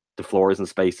the floor isn't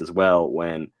spaced as well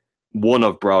when one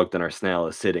of Brogdon or Snell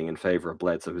is sitting in favor of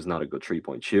Bledsoe, who's not a good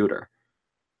 3-point shooter.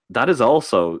 That is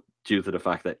also due to the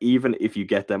fact that even if you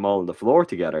get them all on the floor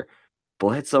together,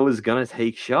 Bledsoe is going to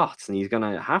take shots, and he's going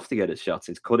to have to get his shots.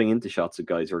 He's cutting into shots of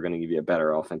guys who are going to give you a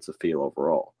better offensive feel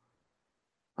overall.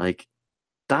 Like,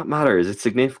 that matters. It's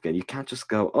significant. You can't just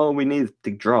go, oh, we need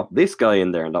to drop this guy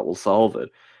in there and that will solve it.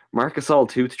 Marc Gasol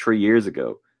 2 to 3 years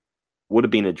ago would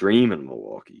have been a dream in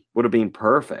Milwaukee, would have been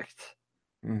perfect.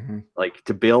 Mm-hmm. Like,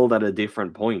 to build at a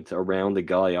different point around a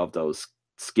guy of those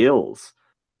skills.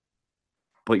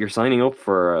 But you're signing up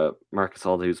for Marc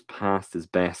Gasol who's past his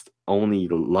best, only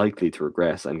likely to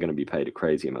regress and going to be paid a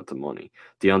crazy amount of money.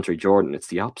 DeAndre Jordan, it's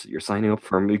the opposite. You're signing up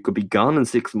for him. He could be gone in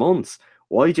 6 months.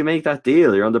 Why'd you make that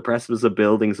deal? You're on the precipice of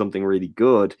building something really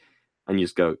good. And you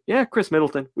just go, yeah, Chris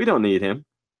Middleton, we don't need him.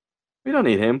 We don't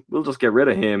need him. We'll just get rid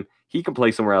of him. He can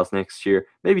play somewhere else next year.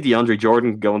 Maybe DeAndre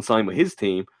Jordan can go and sign with his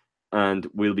team. And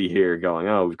we'll be here going,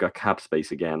 oh, we've got cap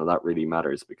space again. And that really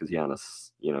matters because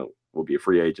Giannis, will be a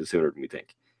free agent sooner than we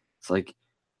think. It's like,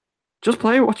 just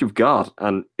play what you've got.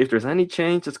 And if there's any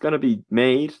change that's going to be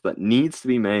made, that needs to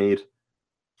be made,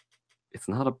 it's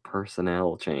not a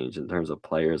personnel change in terms of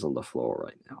players on the floor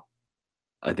right now.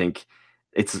 I think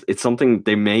it's something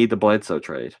they made the Bledsoe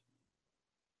trade.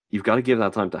 You've got to give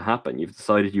that time to happen. You've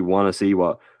decided you want to see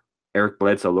what Eric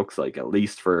Bledsoe looks like, at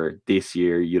least for this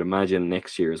year. You'd imagine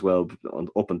next year as well,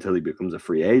 up until he becomes a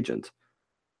free agent.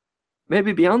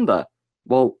 Maybe beyond that,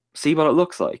 well, see what it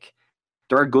looks like.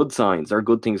 There are good signs. There are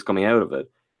good things coming out of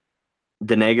it.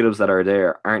 The negatives that are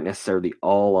there aren't necessarily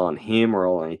all on him or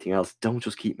all on anything else. Don't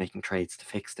just keep making trades to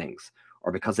fix things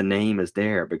or because a name is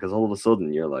there, because all of a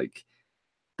sudden you're like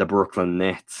the Brooklyn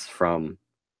Nets from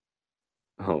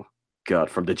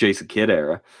the Jason Kidd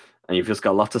era, and you've just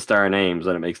got lots of star names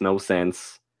and it makes no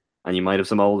sense. And you might have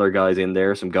some older guys in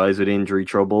there, some guys with injury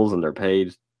troubles, and they're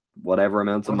paid whatever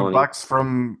amounts of money. Bucks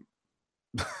from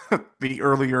the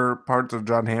earlier parts of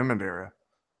John Hammond era.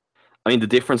 I mean, the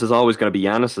difference is always going to be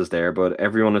Giannis is there, but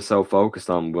everyone is so focused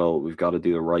on, well, we've got to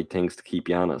do the right things to keep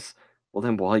Giannis. Well,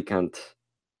 then why can't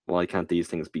these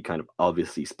things be kind of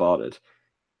obviously spotted?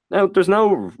 Now, there's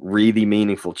no really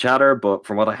meaningful chatter, but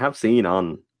from what I have seen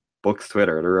on Bucks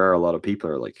Twitter, there are a lot of people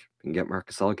who are like, you can get Marc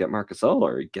Gasol,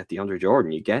 or get DeAndre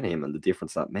Jordan, you get him, and the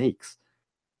difference that makes.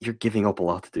 You're giving up a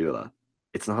lot to do that.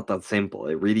 It's not that simple.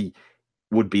 It really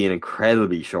would be an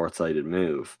incredibly short-sighted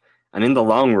move. And in the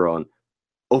long run,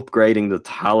 upgrading the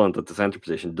talent at the center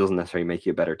position doesn't necessarily make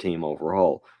you a better team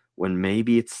overall, when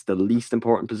maybe it's the least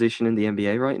important position in the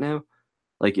NBA right now.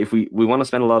 Like, if we want to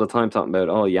spend a lot of time talking about,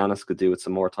 Giannis could do with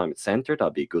some more time at center,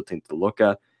 that'd be a good thing to look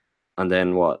at. And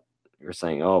then what? You're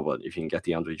saying, but if you can get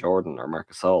DeAndre Jordan or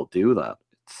Marc Gasol, do that.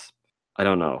 I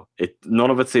don't know. None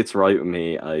of it sits right with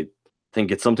me. I think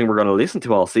it's something we're going to listen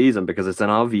to all season because it's an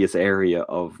obvious area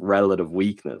of relative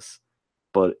weakness.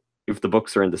 But if the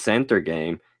Bucks are in the center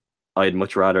game, I'd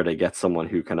much rather they get someone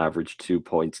who can average 2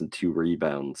 points and 2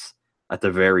 rebounds at the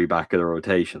very back of the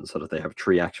rotation so that they have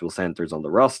 3 actual centers on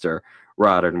the roster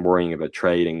rather than worrying about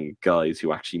trading guys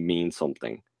who actually mean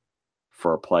something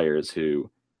for players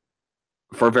who,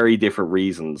 for very different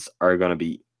reasons, are going to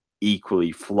be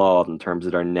equally flawed in terms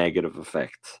of their negative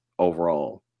effect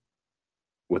overall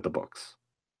with the Bucks.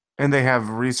 And they have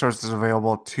resources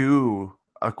available to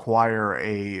acquire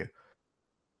a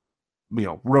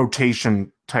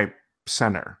rotation type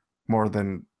center more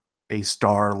than a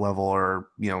star level or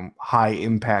high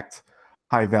impact,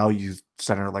 high value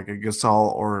center like a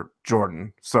Gasol or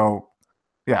Jordan. So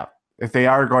yeah, if they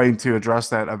are going to address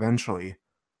that eventually,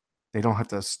 they don't have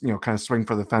to kind of swing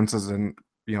for the fences and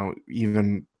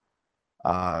even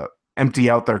empty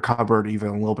out their cupboard even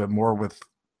a little bit more with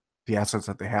the assets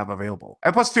that they have available.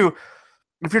 And plus too,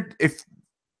 if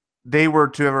they were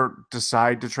to ever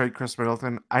decide to trade Chris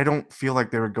Middleton, I don't feel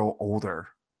like they would go older.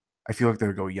 I feel like they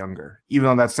would go younger, even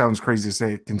though that sounds crazy to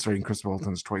say considering Chris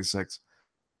Middleton's 26.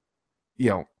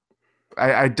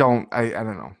 I don't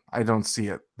know. I don't see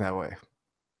it that way.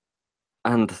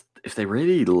 And if they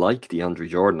really like DeAndre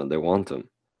Jordan and they want him,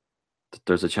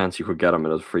 there's a chance you could get him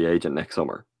as a free agent next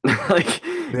summer.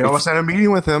 They almost had a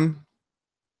meeting with him.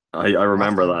 I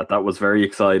remember that. That was very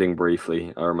exciting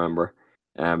briefly, I remember.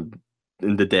 In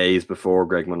the days before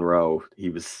Greg Monroe, he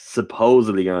was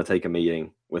supposedly going to take a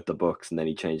meeting with the Bucks and then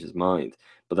he changed his mind.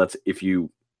 But that's if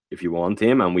you want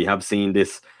him, and we have seen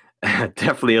this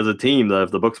definitely as a team, that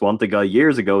if the Bucks want the guy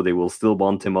years ago, they will still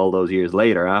want him all those years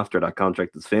later after that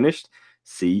contract is finished.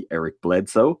 see Eric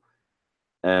Bledsoe.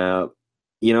 You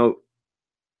know,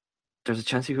 there's a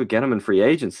chance you could get him in free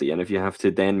agency. And if you have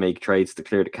to then make trades to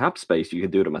clear the cap space, you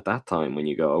can do them at that time when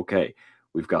you go, okay,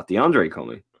 we've got DeAndre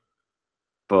coming.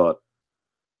 But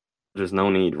there's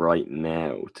no need right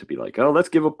now to be like, oh, let's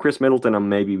give up Chris Middleton and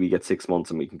maybe we get 6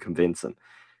 months and we can convince him.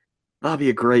 That'd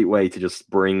be a great way to just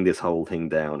bring this whole thing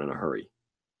down in a hurry.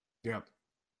 Yep.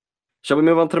 Shall we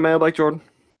move on to the mailbag, Jordan?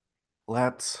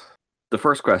 Let's. The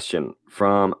first question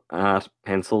from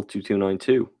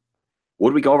 @pencil2292.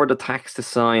 Would we go over the tax to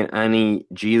sign any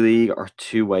G League or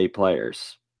two-way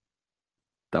players?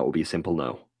 That would be a simple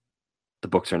no. The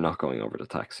Bucks are not going over the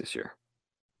tax this year.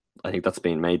 I think that's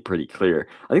been made pretty clear.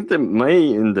 I think they may,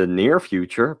 in the near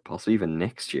future, possibly even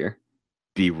next year,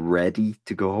 be ready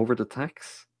to go over the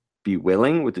tax. Be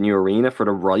willing with the new arena for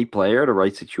the right player, the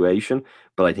right situation.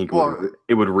 But I think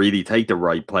it would really take the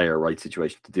right player, right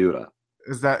situation to do that.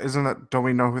 Don't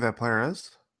we know who that player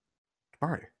is?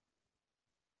 Jabari.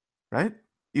 Right?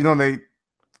 They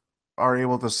are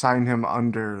able to sign him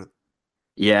under.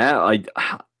 Yeah, I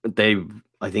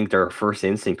think their first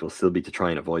instinct will still be to try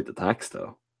and avoid the tax,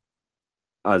 though.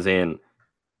 As in,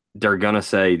 they're gonna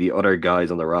say the other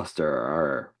guys on the roster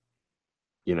are,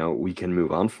 we can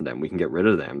move on from them, we can get rid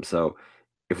of them. So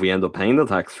if we end up paying the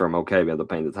tax for him, okay, we end up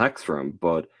paying the tax for him.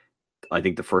 But I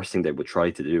think the first thing they would try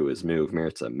to do is move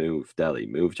Mirza, move Delhi,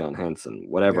 move John Henson,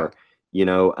 whatever,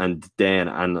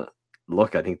 and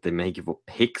look, I think they may give up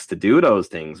picks to do those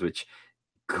things, which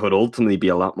could ultimately be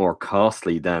a lot more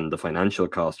costly than the financial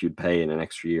cost you'd pay in an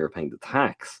extra year paying the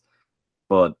tax.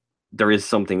 But there is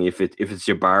something, if it's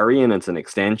Jabari and it's an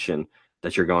extension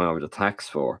that you're going over the tax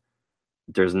for,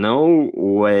 there's no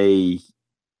way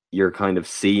you're kind of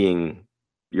seeing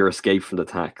your escape from the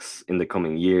tax in the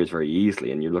coming years very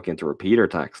easily, and you're looking to repeater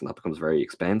tax, and that becomes very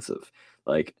expensive.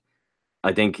 Like,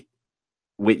 I think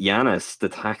with Giannis, the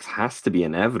tax has to be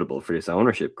inevitable for this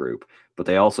ownership group, but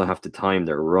they also have to time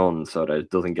their run so that it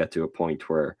doesn't get to a point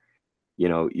where,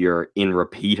 you're in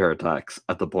repeater tax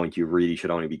at the point you really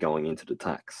should only be going into the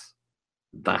tax.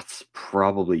 That's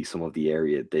probably some of the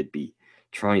area they'd be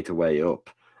trying to weigh up.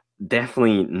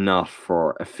 Definitely not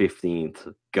for a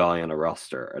 15th guy on a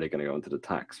roster are they going to go into the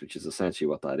tax, which is essentially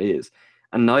what that is.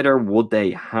 And neither would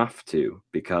they have to,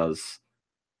 because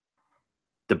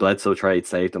the Bledsoe trade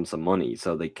saved them some money.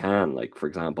 So they can, like, for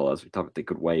example, as we talked, they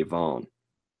could waive on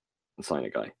and sign a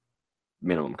guy.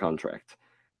 Minimum contract.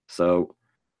 So,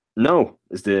 no,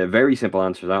 is the very simple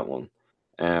answer to that one.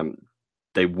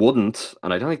 They wouldn't,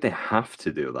 and I don't think they have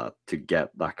to do that to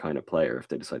get that kind of player if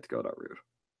they decide to go that route.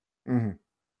 Mm-hmm.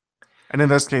 And in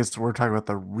this case, we're talking about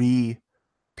the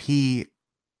repeater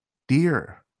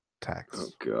tax. Oh,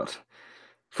 God.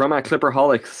 From our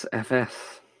Clipperholics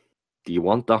FS, do you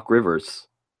want Doc Rivers?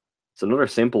 It's another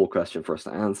simple question for us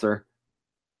to answer.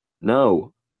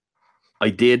 No. I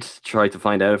did try to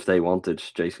find out if they wanted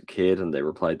Jason Kidd, and they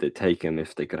replied they'd take him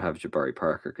if they could have Jabari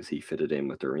Parker because he fitted in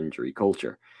with their injury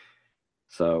culture.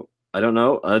 So, I don't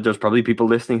know. There's probably people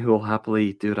listening who will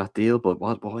happily do that deal, but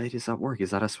what way does that work?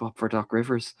 Is that a swap for Doc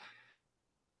Rivers?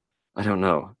 I don't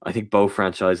know. I think both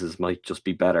franchises might just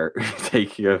be better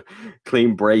taking a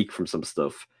clean break from some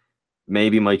stuff.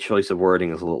 Maybe my choice of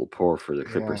wording is a little poor for the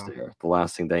Clippers there. The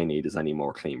last thing they need is any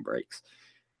more clean breaks.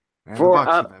 And for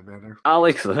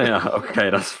Alex, yeah, okay,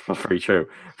 that's very true.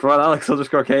 For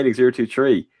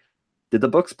Alex_Koenig023, did the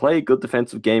Bucks play a good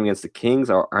defensive game against the Kings,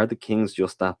 or are the Kings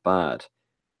just that bad?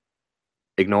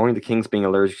 Ignoring the Kings being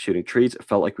allergic to shooting threes, it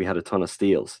felt like we had a ton of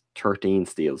steals, 13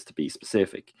 steals to be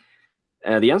specific.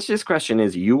 The answer to this question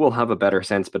is you will have a better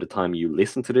sense by the time you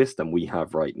listen to this than we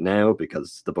have right now,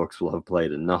 because the Bucks will have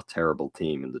played a not terrible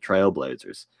team in the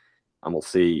Trailblazers, and we'll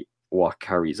see what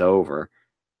carries over.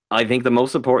 I think the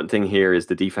most important thing here is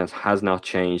the defense has not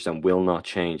changed and will not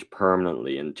change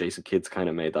permanently, and Jason Kidd's kind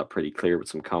of made that pretty clear with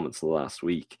some comments last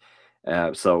week.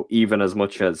 So even as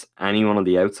much as anyone on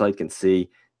the outside can see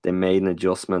they made an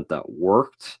adjustment that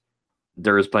worked,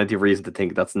 there is plenty of reason to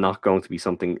think that's not going to be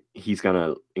something he's going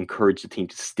to encourage the team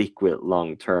to stick with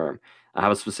long term. I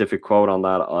have a specific quote on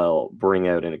that I'll bring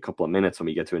out in a couple of minutes when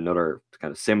we get to another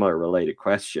kind of similar related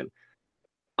question.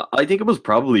 I think it was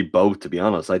probably both, to be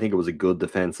honest. I think it was a good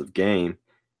defensive game,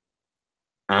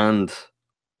 and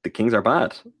the Kings are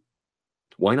bad.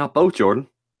 Why not both, Jordan?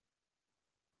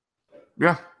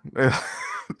 Yeah.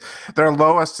 They're a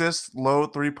low assist, low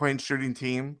three-point shooting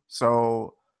team,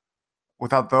 so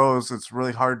without those, it's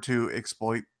really hard to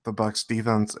exploit the Bucks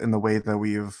defense in the way that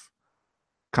we've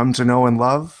come to know and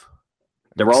love.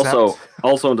 They were also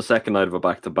on the second night of a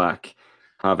back-to-back,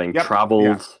 having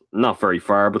traveled not very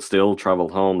far, but still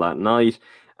traveled home that night,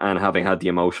 and having had the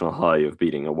emotional high of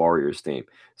beating a Warriors team.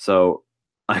 So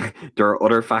there are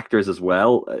other factors as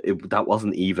well. That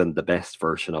wasn't even the best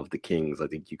version of the Kings I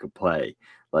think you could play.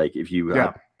 Like if you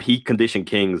had peak condition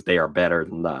Kings, they are better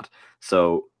than that.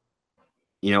 So,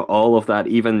 all of that,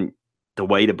 even the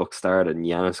way the book started and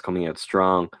Giannis coming out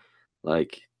strong,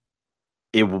 like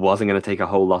it wasn't going to take a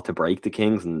whole lot to break the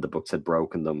Kings, and the Bucks had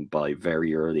broken them by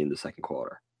very early in the second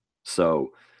quarter.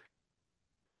 So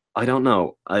I don't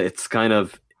know. It's kind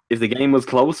of, if the game was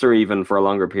closer even for a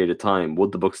longer period of time,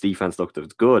 would the Bucks defense look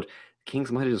as good? The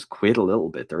Kings might have just quit a little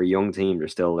bit. They're a young team. They're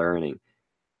still learning.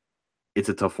 It's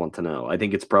a tough one to know. I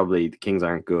think it's probably the Kings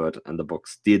aren't good, and the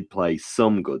Bucks did play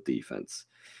some good defense.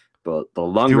 But the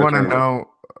longer do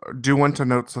you want to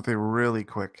note something really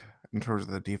quick in terms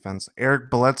of the defense? Eric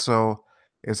Bledsoe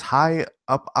is high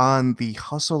up on the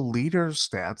hustle leader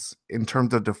stats in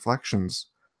terms of deflections,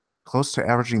 close to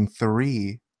averaging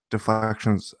 3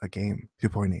 deflections a game,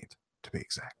 2.8 to be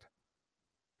exact.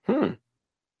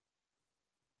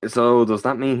 So does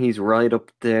that mean he's right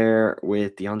up there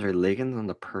with DeAndre Liggins on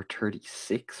the per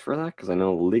 36 for that? Because I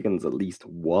know Liggins at least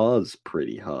was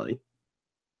pretty high.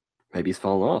 Maybe he's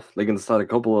fallen off. Liggins had a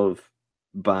couple of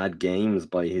bad games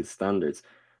by his standards.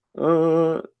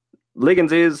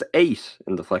 Liggins is 8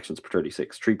 in deflections per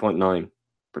 36, 3.9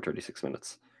 per 36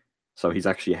 minutes. So he's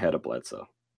actually ahead of Bledsoe.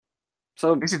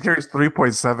 So Mason Terry's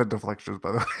 3.7 deflections,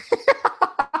 by the way.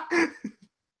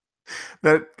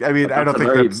 I don't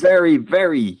think that's very,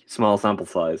 very small sample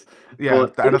size. Yeah,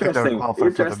 but I don't think that would qualify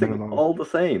for the minimum. All the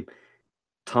same.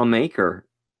 Tom Maker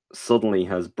suddenly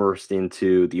has burst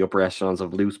into the upper echelons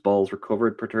of loose balls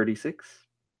recovered per 36.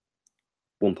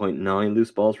 1.9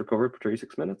 loose balls recovered per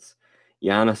 36 minutes.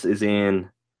 Giannis is in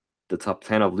the top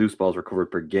 10 of loose balls recovered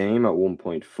per game at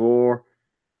 1.4.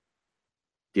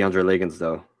 DeAndre Liggins,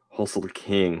 though, hustle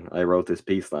king. I wrote this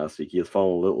piece last week. He has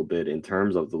fallen a little bit in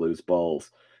terms of the loose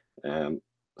balls.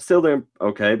 Still doing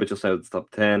okay, but just out of the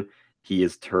top 10. He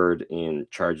is 3rd in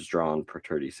charges drawn per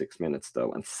 36 minutes,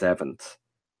 though, and 7th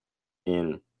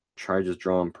in charges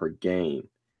drawn per game.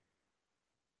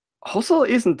 Hustle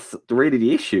isn't really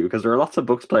the issue because there are lots of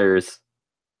Bucks players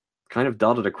kind of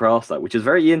dotted across that, which is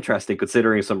very interesting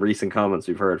considering some recent comments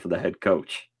we've heard from the head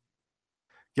coach.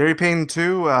 Gary Payton,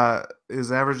 too,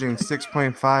 is averaging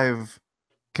 6.5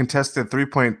 contested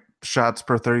 3-point shots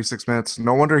per 36 minutes.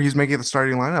 No wonder he's making the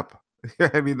starting lineup.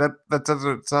 I mean, that says it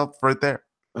itself right there.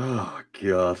 Oh,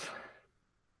 God.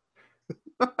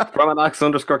 From an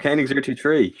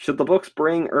Alex_Koenig023, should the Bucks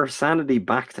bring Ursanity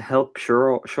back to help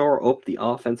shore up the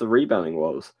offensive rebounding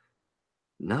woes?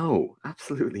 No,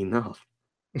 absolutely not.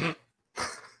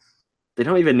 They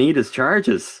don't even need his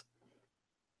charges.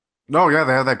 No, yeah,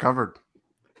 they have that covered.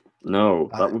 No,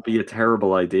 that would be a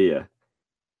terrible idea.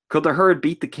 Could the Herd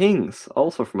beat the Kings?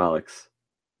 Also from Alex.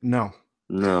 No.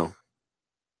 A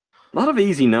lot of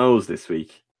easy no's this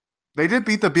week. They did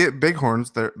beat the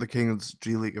Bighorns, the Kings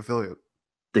G League affiliate.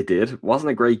 They did. It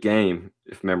wasn't a great game,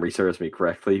 if memory serves me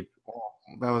correctly.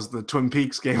 That was the Twin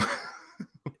Peaks game.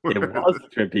 It was the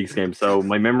Twin Peaks game, so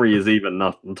my memory is even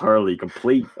not entirely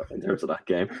complete in terms of that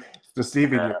game.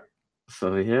 Deceiving you.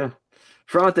 So, yeah.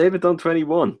 From David Dunn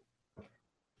 21.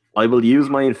 I will use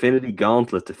my Infinity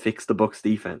Gauntlet to fix the Bucks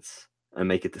defense and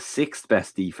make it the 6th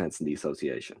best defense in the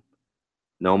association.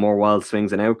 No more wild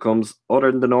swings and outcomes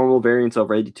other than the normal variance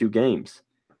over 82 games.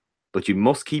 But you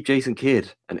must keep Jason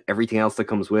Kidd and everything else that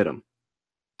comes with him.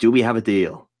 Do we have a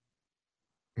deal?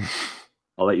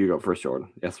 I'll let you go first, Jordan.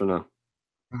 Yes or no?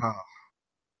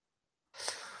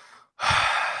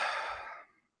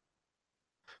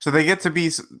 So they get to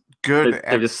be good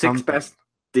They're the 6th best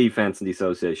defense in the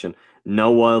association.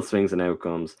 No wild swings and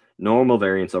outcomes. Normal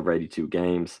variance over 82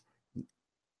 games.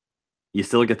 You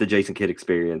still get the Jason Kidd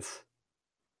experience.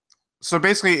 So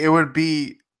basically, it would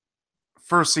be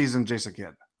first season Jason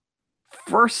Kidd.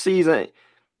 First season.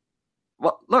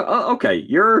 Well, look. Okay,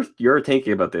 you're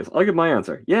thinking about this. I'll give my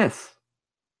answer. Yes.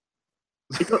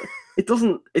 It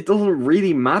doesn't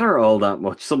really matter all that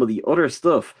much. Some of the other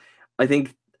stuff, I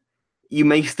think, you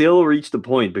may still reach the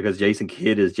point because Jason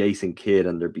Kidd is Jason Kidd,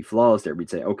 and there'd be flaws there. We'd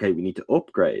say, okay, we need to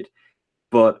upgrade,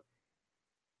 but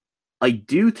I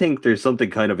do think there's something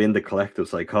kind of in the collective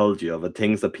psychology of it,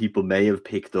 things that people may have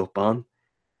picked up on.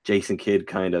 Jason Kidd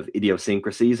kind of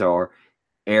idiosyncrasies or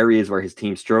areas where his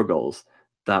team struggles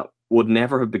that would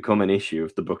never have become an issue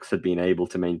if the Bucks had been able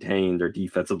to maintain their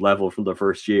defensive level from the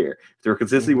first year. If they were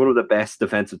consistently one of the best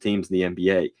defensive teams in the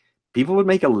NBA, people would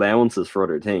make allowances for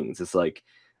other things. It's like,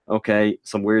 okay,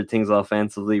 some weird things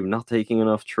offensively, not taking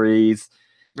enough trees.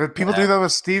 People do that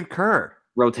with Steve Kerr.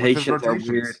 Rotations are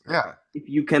weird. Yeah. If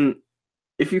you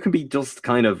can be just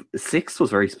kind of 6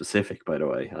 was very specific, by the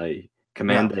way. I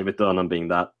commend David Dunn on being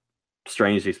that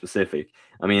strangely specific.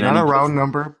 I mean, Not and a round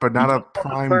number, but not a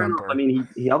prime fair enough. number. I mean,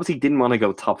 he obviously didn't want to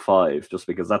go top 5 just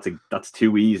because that's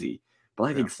too easy. But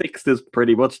I think 6th is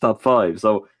pretty much top 5.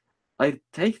 So I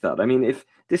take that. I mean, if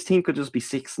this team could just be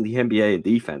 6th in the NBA in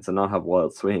defense and not have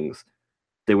wild swings,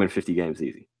 they win 50 games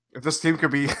easy. If this team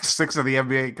could be 6th in the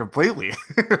NBA completely,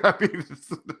 I mean,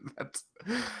 that's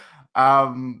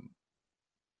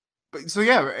But so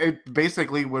yeah, it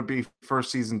basically would be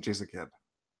first season Jason Kidd.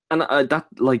 And that,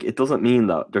 like, it doesn't mean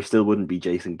that there still wouldn't be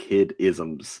Jason Kidd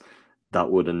isms that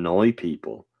would annoy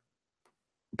people,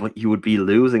 but you would be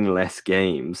losing less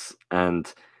games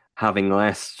and having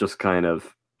less just kind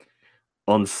of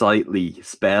unsightly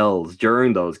spells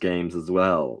during those games as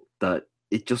well. That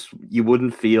you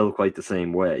wouldn't feel quite the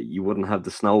same way. You wouldn't have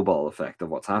the snowball effect of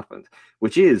what's happened,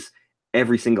 which is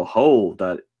every single hole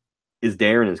that is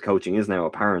there in his coaching is now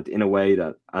apparent in a way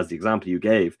that, as the example you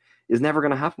gave, is never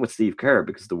going to happen with Steve Kerr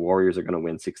because the Warriors are going to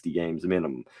win 60 games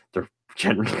minimum. They're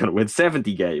generally going to win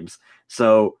 70 games.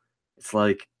 So it's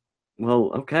like,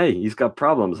 well, okay, he's got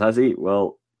problems, has he?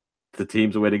 Well, the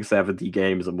team's winning 70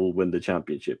 games and we'll win the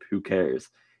championship. Who cares?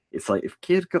 It's like if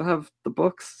Kidd could have the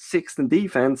Bucks 6th in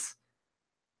defense,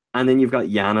 and then you've got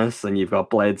Giannis and you've got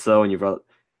Bledsoe and you've got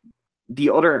the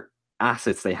other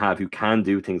assets they have who can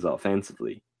do things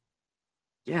offensively.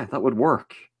 Yeah, that would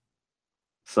work.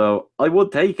 So I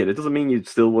would take it. It doesn't mean you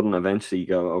still wouldn't eventually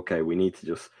go, okay, we need to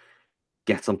just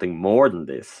get something more than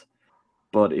this.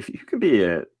 But if you could be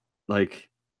a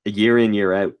year in,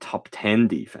 year out top 10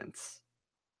 defense,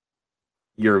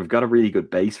 you've got a really good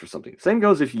base for something. Same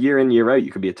goes if year in, year out,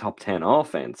 you could be a top 10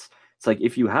 offense. It's like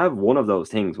if you have one of those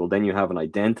things, well, then you have an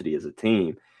identity as a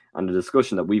team. And the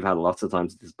discussion that we've had lots of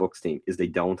times with this Bucks team is they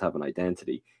don't have an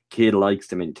identity. Kidd likes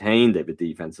to maintain they have a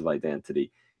defensive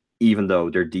identity, even though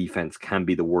their defense can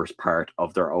be the worst part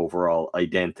of their overall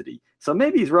identity. So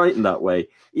maybe he's right in that way.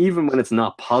 Even when it's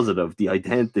not positive, the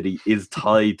identity is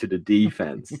tied to the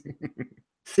defense.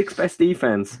 6th best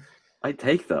defense, I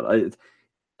take that.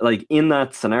 Like in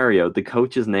that scenario, the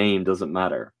coach's name doesn't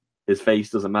matter. His face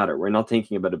doesn't matter. We're not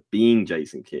thinking about it being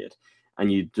Jason Kidd.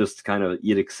 And you just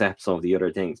you'd accept some of the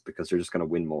other things because they're just going to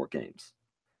win more games.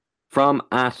 From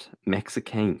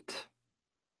 @Mexicant.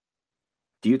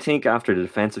 Do you think after the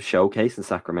defensive showcase in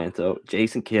Sacramento,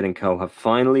 Jason Kidd and co have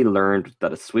finally learned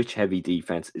that a switch-heavy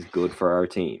defense is good for our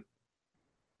team?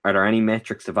 Are there any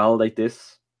metrics to validate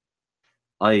this?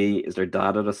 I.e., is there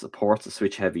data that supports a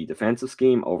switch-heavy defensive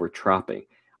scheme over trapping?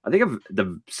 I think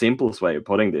the simplest way of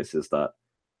putting this is that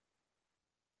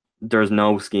there's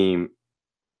no scheme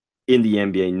in the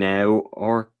NBA now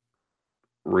or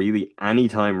really any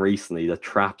time recently that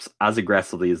traps as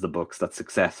aggressively as the Bucks that's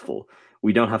successful.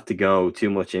 We don't have to go too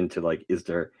much into is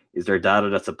there data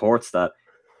that supports that?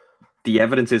 The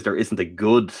evidence is there isn't a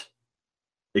good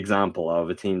example of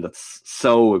a team that's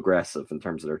so aggressive in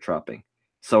terms of their trapping,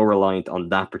 so reliant on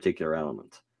that particular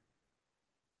element.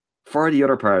 For the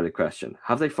other part of the question,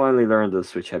 have they finally learned that the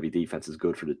switch-heavy defense is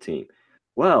good for the team?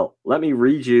 Well, let me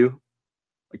read you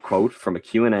a quote from a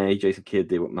Q&A Jason Kidd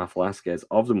did with Matt Velasquez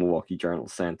of the Milwaukee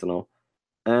Journal-Sentinel.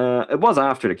 It was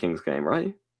after the Kings game,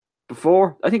 right?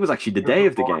 Before? I think it was actually the day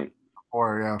of the game.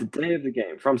 Yeah. The day of the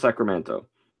game from Sacramento.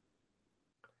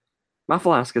 Matt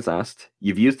Velasquez asked,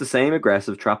 you've used the same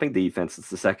aggressive trapping defense since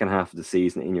the second half of the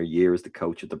season in your year as the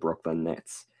coach of the Brooklyn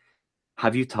Nets.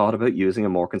 Have you thought about using a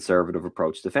more conservative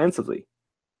approach defensively?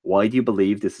 Why do you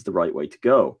believe this is the right way to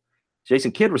go?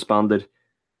 Jason Kidd responded,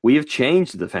 we have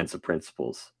changed the defensive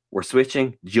principles. We're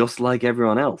switching just like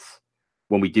everyone else.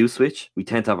 When we do switch, we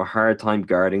tend to have a hard time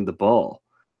guarding the ball.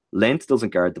 Length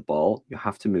doesn't guard the ball. You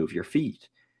have to move your feet.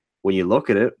 When you look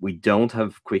at it, we don't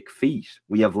have quick feet.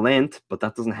 We have length, but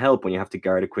that doesn't help when you have to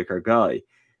guard a quicker guy.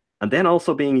 And then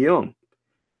also being young.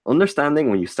 Understanding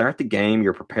when you start the game,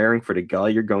 you're preparing for the guy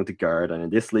you're going to guard. And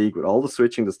in this league, with all the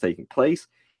switching that's taking place,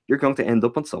 you're going to end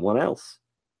up on someone else.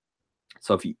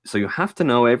 So you have to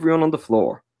know everyone on the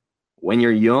floor. When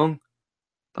you're young,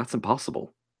 that's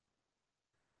impossible.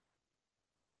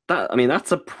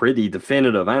 That's a pretty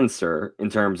definitive answer in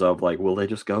terms of will they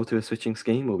just go to a switching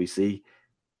scheme? Will we see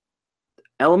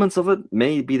elements of it?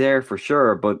 May be there for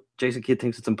sure, but Jason Kidd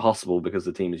thinks it's impossible because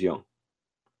the team is young.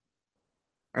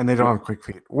 And they don't have quick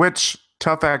feet, which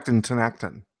tough acting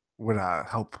Tinactin would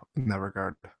help in that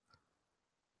regard.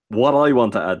 What I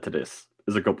want to add to this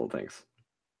is a couple of things.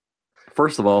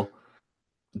 First of all,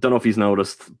 don't know if he's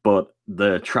noticed, but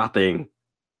the trapping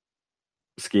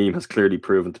scheme has clearly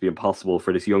proven to be impossible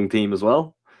for this young team as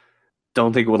well.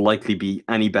 Don't think it would likely be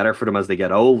any better for them as they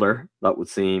get older. That would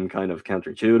seem kind of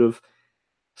counterintuitive.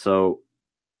 So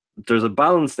there's a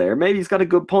balance there. Maybe he's got a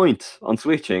good point on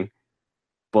switching,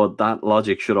 but that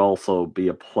logic should also be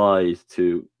applied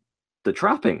to the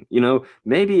trapping.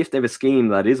 Maybe if they have a scheme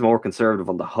that is more conservative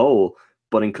on the whole,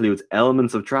 but includes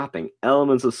elements of trapping,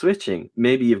 elements of switching,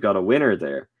 maybe you've got a winner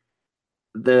there.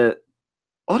 The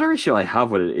other issue I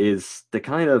have with it is the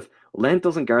kind of length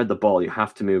doesn't guard the ball, you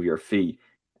have to move your feet.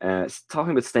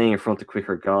 Talking about staying in front of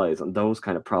quicker guys and those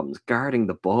kind of problems, guarding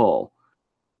the ball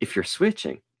if you're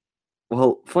switching.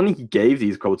 Well, funny he gave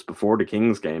these quotes before the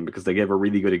Kings game because they gave a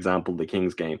really good example of the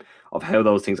Kings game of how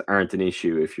those things aren't an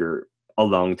issue if you're a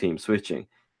long team switching.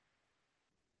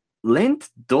 Length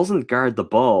doesn't guard the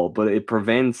ball, but it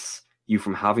prevents you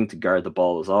from having to guard the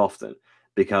ball as often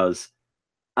because,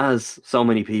 as so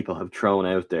many people have thrown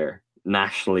out there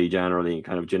nationally, generally,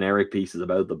 kind of generic pieces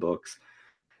about the Bucks,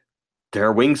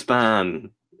 their wingspan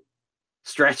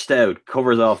stretched out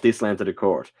covers off this length of the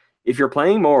court. If you're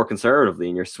playing more conservatively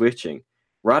and you're switching,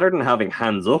 rather than having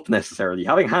hands up necessarily,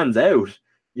 having hands out,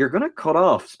 you're going to cut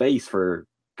off space for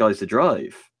guys to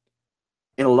drive.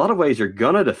 In a lot of ways, you're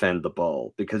going to defend the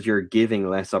ball because you're giving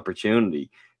less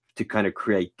opportunity to kind of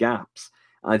create gaps.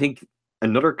 And I think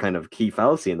another kind of key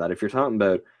fallacy in that, if you're talking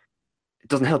about it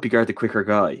doesn't help you guard the quicker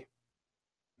guy.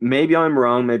 Maybe I'm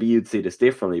wrong, maybe you'd see this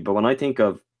differently, but when I think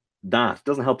of that, it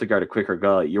doesn't help to guard a quicker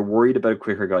guy. You're worried about a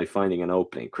quicker guy finding an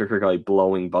opening, quicker guy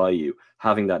blowing by you,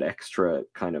 having that extra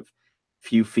kind of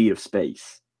few feet of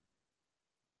space.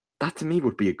 That to me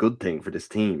would be a good thing for this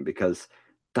team because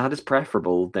that is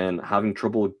preferable than having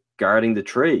trouble guarding the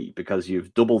tree because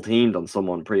you've double teamed on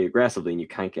someone pretty aggressively and you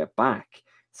can't get back.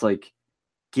 It's like,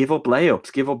 give up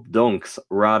layups, give up dunks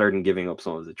rather than giving up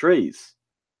some of the trees.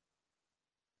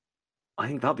 I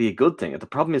think that'd be a good thing. The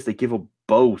problem is they give up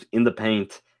both in the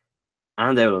paint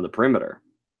and out on the perimeter.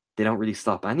 They don't really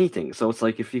stop anything. So it's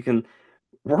like, if you can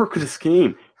work with a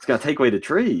scheme, it's got to take away the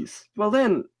trees. Well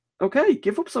then, okay,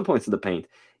 give up some points in the paint.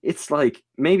 It's like,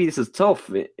 maybe this is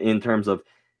tough in terms of,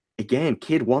 again,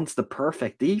 Kidd wants the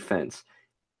perfect defense.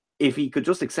 If he could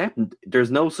just accept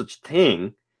there's no such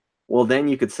thing, well, then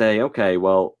you could say, okay,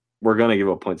 well, we're going to give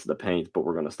up points in the paint, but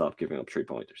we're going to stop giving up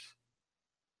 3-pointers.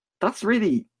 That's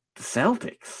really the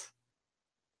Celtics.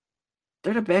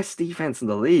 They're the best defense in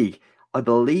the league. I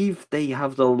believe they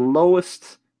have the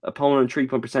lowest opponent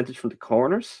 3-point percentage from the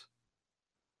corners.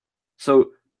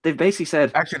 So they've basically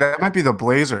said... Actually, that might be the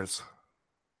Blazers.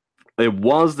 It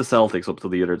was the Celtics up till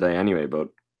the other day anyway, but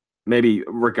maybe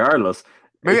regardless...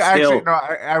 Maybe still, no,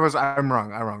 I'm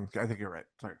wrong. I think you're right.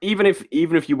 Sorry. Even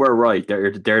if you were right,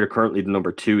 they're currently the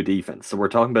number 2 defense. So we're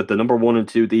talking about the number 1 and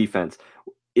 2 defense.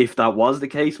 If that was the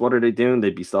case, what are they doing?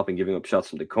 They'd be stopping giving up shots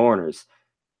from the corners.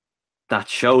 That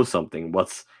shows something.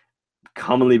 What's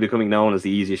commonly becoming known as the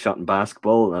easiest shot in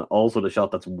basketball, and also the shot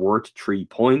that's worth 3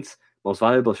 points, most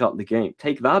valuable shot in the game.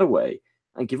 Take that away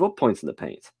and give up points in the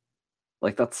paint.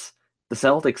 Like, that's the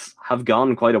Celtics have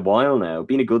gone quite a while now,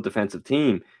 being a good defensive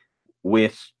team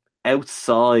with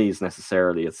outsize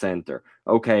necessarily at center.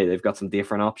 Okay, they've got some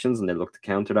different options and they look to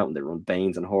counter that when they run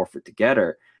Baines and Horford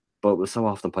together, but it was so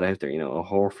often put out there,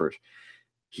 Horford,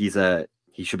 he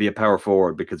should be a power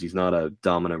forward because he's not a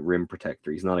dominant rim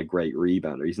protector. He's not a great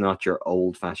rebounder. He's not your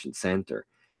old-fashioned center.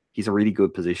 He's a really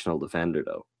good positional defender,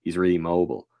 though. He's really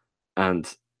mobile.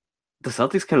 And the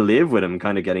Celtics can live with him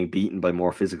kind of getting beaten by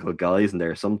more physical guys in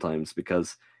there sometimes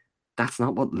because that's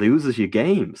not what loses you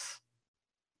games.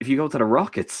 If you go to the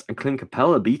Rockets and Clint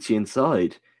Capella beats you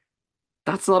inside,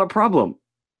 that's not a problem.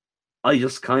 I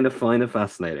just kind of find it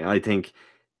fascinating. I think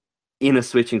in a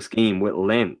switching scheme with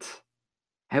length,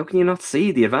 how can you not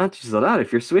see the advantages of that?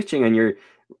 If you're switching and you're,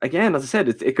 again, as I said,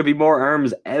 it could be more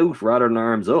arms out rather than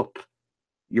arms up.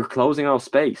 You're closing off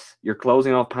space. You're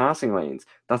closing off passing lanes.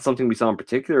 That's something we saw in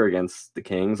particular against the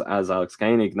Kings, as Alex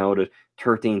Koenig noted,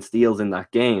 13 steals in that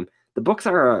game. The Bucks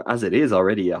are, as it is,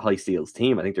 already a high steals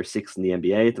team. I think they're 6th in the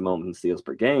NBA at the moment in steals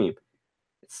per game.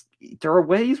 There are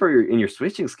ways where you're in your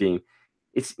switching scheme.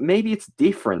 Maybe it's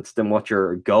different than what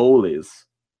your goal is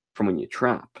from when you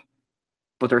trap,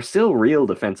 but there's still real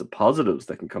defensive positives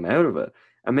that can come out of it,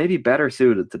 and maybe better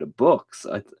suited to the Bucks.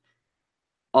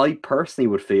 I personally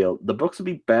would feel the Bucks would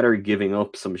be better giving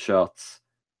up some shots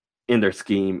in their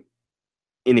scheme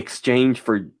in exchange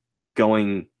for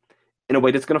going in a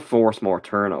way that's going to force more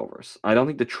turnovers. I don't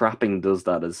think the trapping does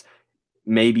that as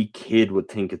maybe Kidd would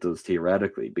think it does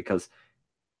theoretically, because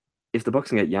if the Bucks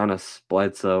can get Giannis,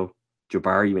 Bledsoe,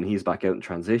 Jabari when he's back out in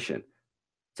transition,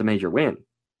 it's a major win.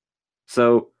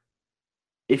 So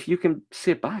if you can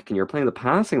sit back and you're playing the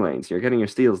passing lanes, you're getting your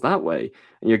steals that way,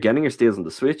 and you're getting your steals on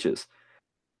the switches.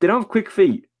 They don't have quick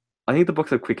feet. I think the Bucks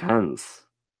have quick hands.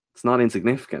 It's not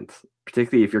insignificant,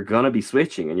 particularly if you're going to be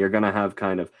switching and you're going to have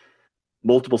kind of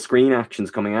multiple screen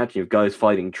actions coming at you, guys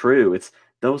fighting through. It's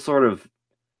those sort of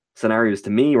scenarios to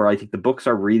me where I think the Bucks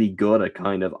are really good at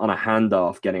kind of on a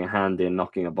handoff, getting a hand in,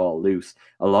 knocking a ball loose.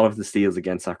 A lot of the steals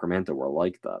against Sacramento were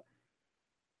like that.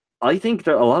 I think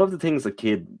that a lot of the things the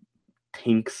kid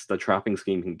thinks the trapping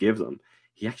scheme can give them,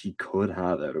 he actually could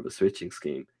have out of a switching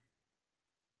scheme.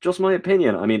 Just my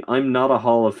opinion. I mean, I'm not a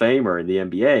Hall of Famer in the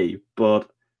NBA, but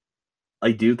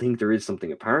I do think there is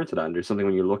something apparent to that. And there's something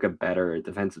when you look at better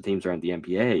defensive teams around the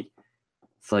NBA.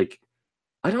 It's like,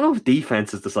 I don't know if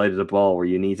defense has decided a ball where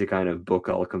you need to kind of book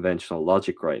all conventional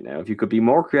logic right now. If you could be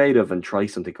more creative and try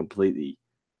something completely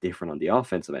different on the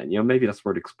offensive end, maybe that's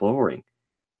worth exploring.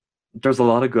 There's a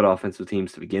lot of good offensive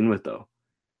teams to begin with, though.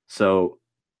 So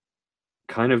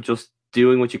kind of just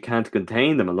doing what you can to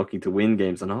contain them and looking to win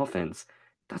games on offense,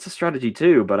 that's a strategy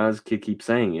too. But as Kid keeps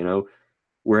saying,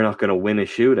 we're not going to win a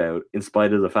shootout in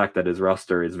spite of the fact that his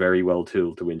roster is very well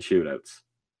tooled to win shootouts.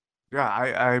 Yeah,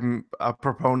 I'm a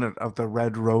proponent of the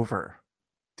Red Rover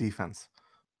defense.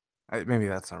 Maybe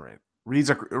that's not right.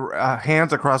 Reads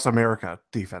hands across America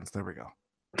defense. There we go.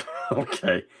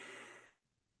 Okay.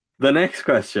 The next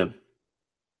question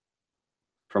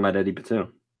from Eddie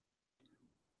Batoon.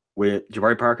 With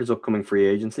Jabari Parker's upcoming free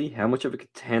agency, how much of a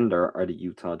contender are the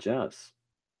Utah Jazz?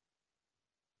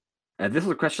 This is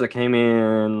a question that came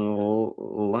in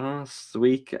last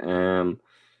week.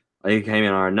 I think it came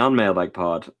in our non-mailbag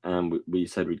pod, and we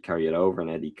said we'd carry it over,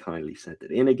 and Eddie kindly sent it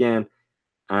in again.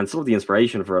 And some of the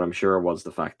inspiration for it, I'm sure, was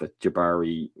the fact that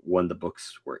Jabari, when the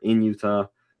Bucks were in Utah,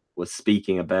 was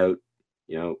speaking about,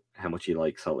 how much he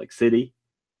likes Salt Lake City.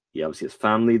 He obviously has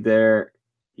family there.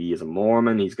 He is a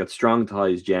Mormon. He's got strong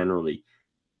ties generally.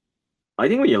 I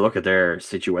think when you look at their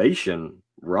situation,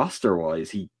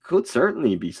 roster-wise, he could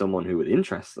certainly be someone who would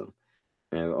interest them.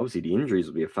 Now, obviously, the injuries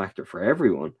will be a factor for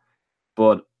everyone,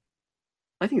 but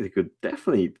I think they could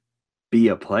definitely be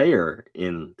a player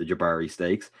in the Jabari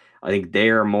stakes. I think they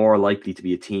are more likely to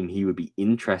be a team he would be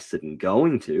interested in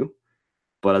going to.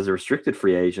 But as a restricted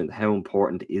free agent, how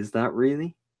important is that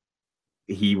really?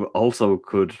 He also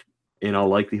could, in all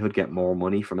likelihood, get more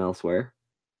money from elsewhere.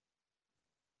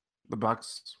 The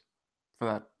Bucks, for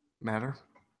that matter.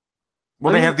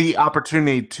 Well, they have the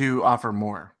opportunity to offer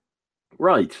more.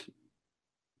 Right.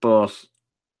 But,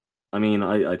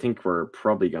 I think we're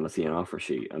probably going to see an offer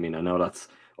sheet. I know that's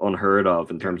unheard of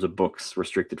in terms of Bucks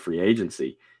restricted free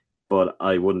agency, but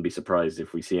I wouldn't be surprised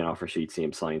if we see an offer sheet, see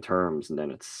him sign terms, and then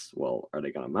it's, well, are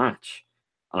they going to match?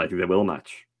 And I think they will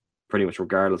match, pretty much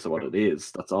regardless of what it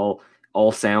is. That's all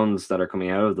sounds that are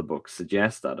coming out of the Bucks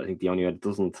suggest that. I think the only way it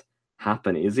doesn't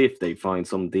happen is if they find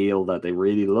some deal that they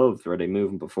really love, or they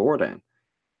move them before then.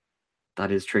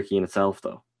 That is tricky in itself,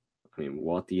 though.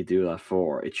 What do you do that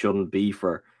for? It shouldn't be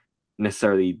for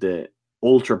necessarily the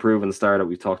ultra proven star that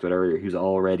we talked about earlier, who's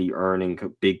already earning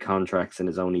big contracts and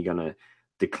is only going to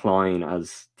decline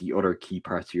as the other key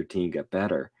parts of your team get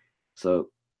better. So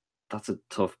that's a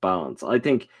tough balance. I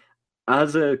think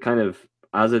as a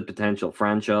potential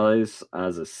franchise,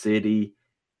 as a city,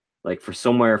 like for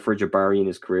Jabari in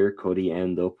his career, could he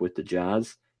end up with the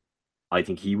Jazz? I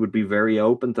think he would be very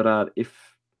open to that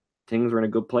if things were in a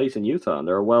good place in Utah, and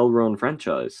they're a well-run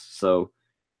franchise. So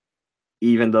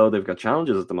even though they've got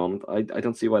challenges at the moment, I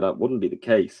don't see why that wouldn't be the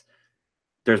case.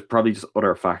 There's probably just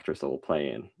other factors that will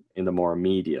play in the more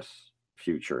immediate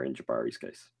future in Jabari's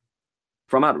case.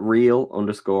 From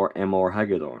 @real_MR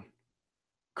Hagedorn.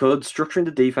 Could structuring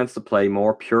the defense to play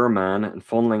more pure man and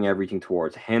funneling everything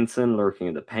towards Henson lurking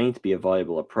in the paint be a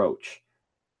viable approach?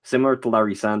 Similar to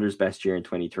Larry Sanders' best year in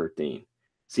 2013.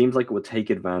 Seems like it would take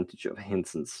advantage of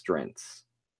Henson's strengths.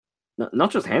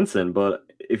 Not just Henson,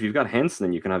 but if you've got Henson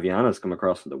and you can have Giannis come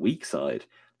across from the weak side,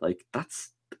 like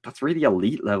that's really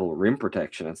elite level rim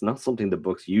protection. It's not something the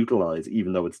Bucks utilize,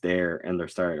 even though it's there and they're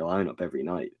starting a lineup every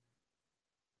night.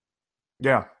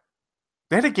 Yeah,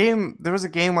 they had a game. There was a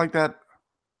game like that.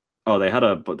 Oh, they had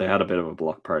a bit of a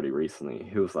block party recently.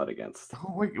 Who was that against?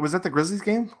 Oh wait, was that the Grizzlies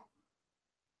game?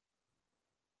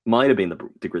 Might have been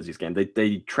the Grizzlies game.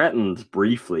 They threatened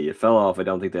briefly. It fell off. I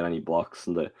don't think they had any blocks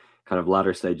in the kind of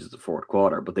latter stages of the fourth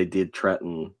quarter, but they did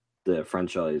threaten the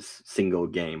franchise single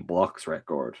game blocks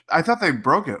record. I thought they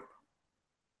broke it.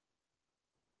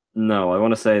 No, I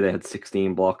want to say they had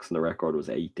 16 blocks and the record was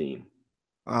 18.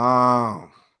 Oh.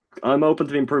 I'm open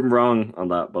to being proven wrong on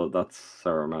that, but that's how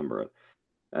I remember it.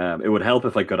 It would help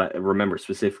if I could remember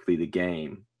specifically the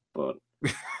game, but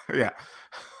yeah.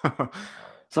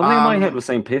 Something in my head was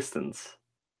saying Pistons.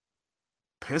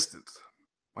 Pistons?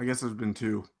 I guess there's been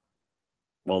two.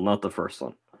 Well, not the first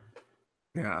one.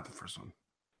 Yeah, not the first one.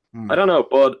 I don't know,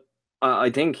 but I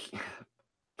think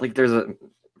like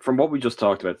from what we just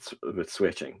talked about with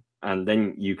switching, and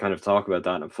then you kind of talk about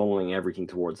that and funneling everything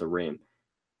towards the rim.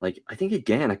 Like, I think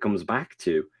again, it comes back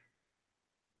to,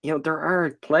 there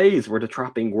are plays where the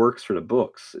trapping works for the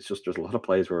Bucks. It's just there's a lot of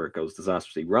plays where it goes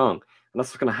disastrously wrong, and that's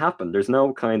what's going to happen. There's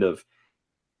no kind of,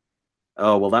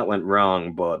 oh well, that went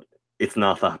wrong, but it's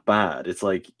not that bad. It's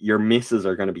like your misses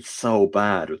are going to be so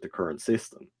bad with the current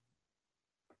system.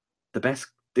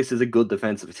 This is a good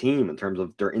defensive team in terms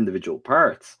of their individual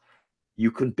parts.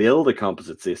 You can build a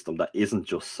composite system that isn't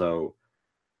just so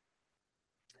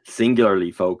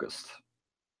singularly focused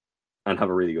and have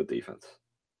a really good defense.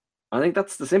 I think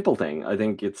that's the simple thing. I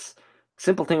think it's the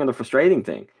simple thing and the frustrating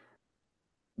thing.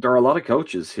 There are a lot of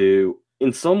coaches who,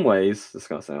 in some ways, this is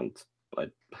going to sound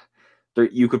like,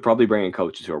 you could probably bring in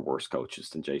coaches who are worse coaches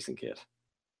than Jason Kidd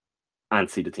and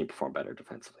see the team perform better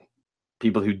defensively.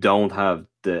 People who don't have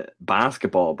the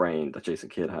basketball brain that Jason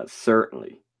Kidd has,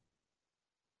 certainly,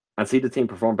 and see the team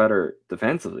perform better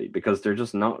defensively because they're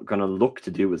just not going to look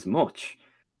to do as much.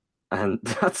 And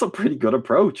that's a pretty good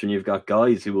approach when you've got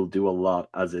guys who will do a lot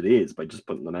as it is by just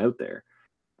putting them out there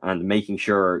and making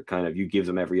sure kind of you give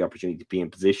them every opportunity to be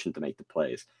in position to make the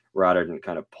plays rather than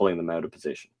kind of pulling them out of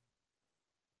position.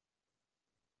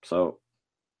 So,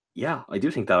 yeah, I do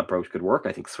think that approach could work.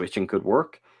 I think switching could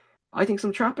work. I think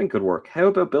some trapping could work. How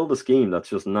about build a scheme that's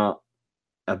just not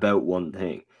about one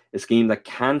thing? A scheme that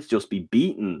can't just be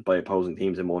beaten by opposing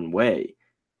teams in one way.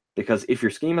 Because if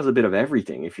your scheme has a bit of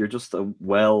everything, if you're just a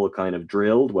well kind of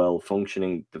drilled, well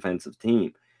functioning defensive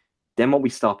team, then what we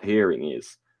stop hearing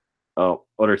is, oh,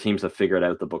 other teams have figured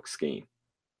out the Bucks scheme.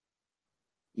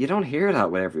 You don't hear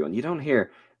that with everyone. You don't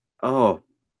hear, oh,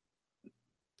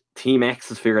 Team X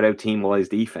has figured out Team Y's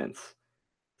defense.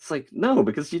 It's like, no,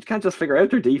 because you can't just figure out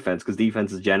their defense because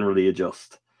defenses generally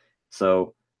adjust.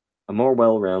 So a more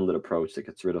well-rounded approach that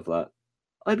gets rid of that,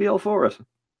 I'd be all for it.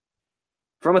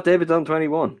 From at David Dunn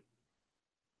 21.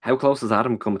 How close has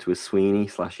Adam come to a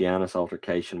Sweeney/Giannis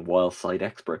altercation while site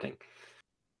experting?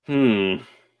 I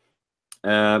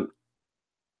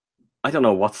don't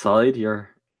know what side you're.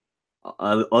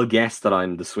 I'll guess that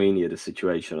I'm the Sweeney of the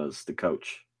situation as the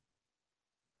coach.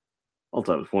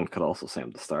 Although one could also say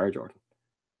I'm the star, Jordan.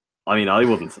 I mean, I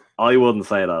wouldn't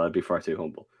say that. I'd be far too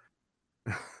humble.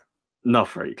 Not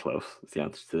very close is the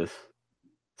answer to this.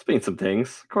 It's been some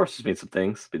things. Of course, there's been some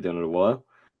things. Been doing it a while.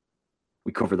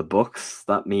 We cover the Bucks.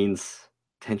 That means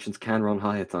tensions can run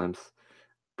high at times.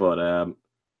 But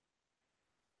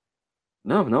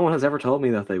no one has ever told me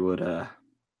that they would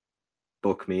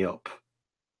book me up.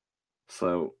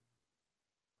 So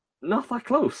not that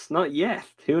close. Not yet.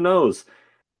 Who knows?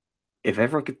 If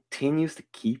everyone continues to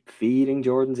keep feeding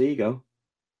Jordan's ego,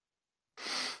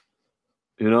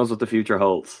 who knows what the future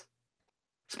holds?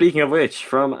 Speaking of which,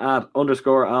 from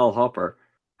 @_Al Hopper,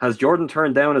 has Jordan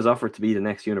turned down his offer to be the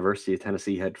next University of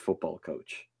Tennessee head football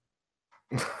coach?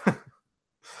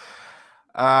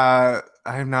 I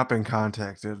have not been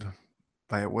contacted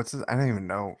by it. What's this? I don't even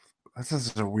know. This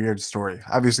is a weird story.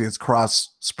 Obviously, it's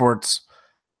cross sports,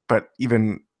 but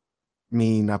even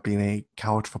me not being a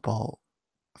college football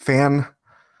fan,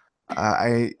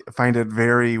 I find it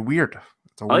very weird.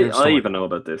 It's a weird story. I even know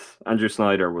about this. Andrew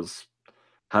Snyder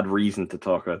had reason to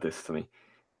talk about this to me.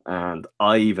 And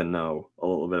I even know a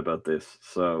little bit about this.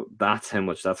 So that's how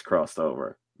much that's crossed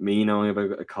over. Me knowing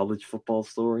about a college football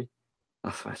story,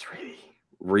 that's why it's really,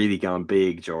 really gone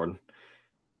big, Jordan.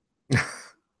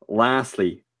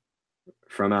 Lastly,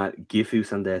 from Gifu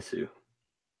Sandesu.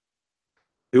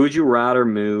 Who would you rather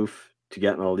move to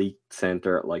get an elite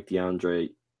center like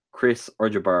DeAndre, Chris, or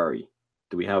Jabari?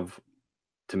 Do we have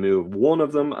to move one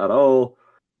of them at all?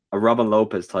 A Robin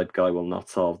Lopez type guy will not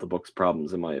solve the Bucks'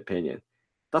 problems, in my opinion.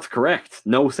 That's correct.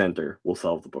 No center will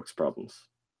solve the Bucks' problems.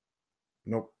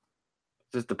 Nope.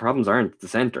 Just the problems aren't the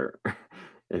center.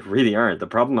 They really aren't. The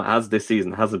problem this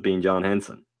season hasn't been John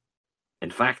Henson.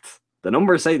 In fact, the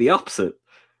numbers say the opposite.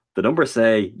 The numbers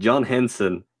say John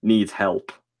Henson needs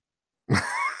help.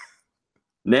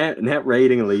 Net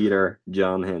rating leader,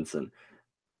 John Henson.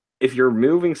 If you're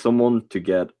moving someone to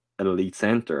get an elite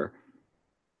center,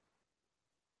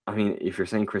 I mean, if you're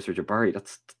saying Chris or Jabari,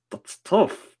 that's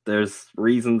tough. There's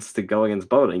reasons to go against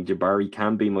both. I think Jabari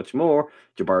can be much more.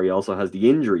 Jabari also has the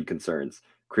injury concerns.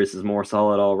 Chris is more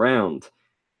solid all round.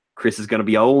 Chris is going to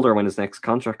be older when his next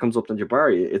contract comes up than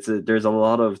Jabari. There's a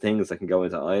lot of things that can go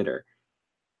into either.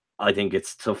 I think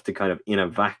it's tough to kind of, in a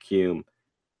vacuum,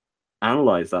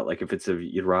 analyze that. Like, if it's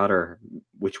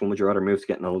which one would you rather move to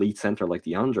get an elite center like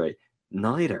DeAndre?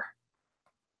 Neither.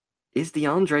 Is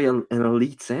DeAndre an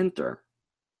elite center?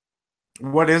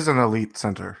 What is an elite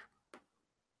center?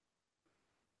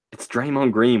 It's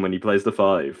Draymond Green when he plays the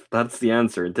 5. That's the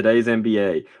answer in today's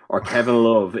NBA. Or Kevin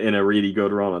Love in a really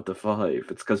good run at the 5.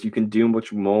 It's because you can do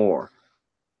much more.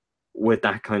 with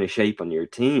that kind of shape on your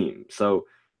team. So,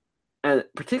 and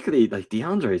particularly like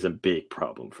DeAndre is a big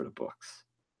problem for the Bucks.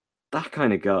 That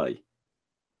kind of guy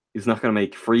is not going to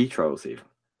make free throws even.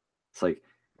 It's like,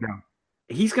 No.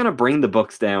 he's going to bring the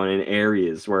Bucks down in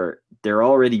areas where they're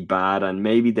already bad and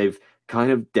maybe they've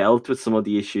kind of dealt with some of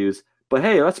the issues. But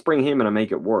hey, let's bring him in and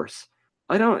make it worse.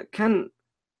 I don't can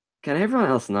everyone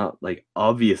else not like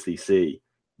obviously see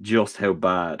just how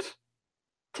bad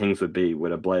things would be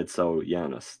with a Bledsoe,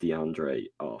 Giannis, DeAndre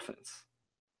offense?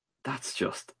 That's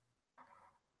just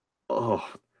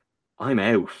I'm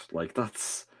out. Like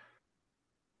that's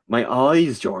my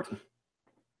eyes, Jordan.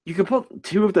 You can put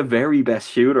two of the very best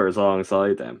shooters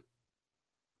alongside them.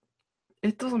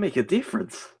 It doesn't make a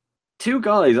difference. Two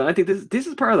guys, and I think this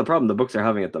is part of the problem the Bucks are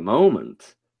having at the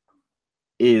moment,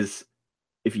 is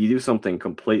if you do something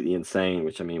completely insane,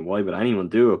 which I mean, why would anyone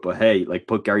do it? But hey, like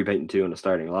put Gary Payton 2 in the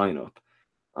starting lineup,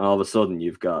 and all of a sudden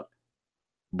you've got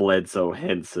Bledsoe,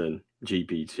 Henson,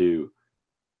 GP2,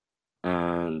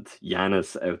 and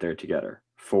Giannis out there together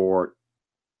for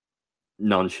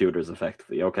non-shooters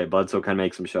effectively. Okay, Bledsoe can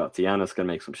make some shots. Giannis can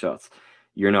make some shots.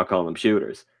 You're not calling them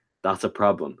shooters. That's a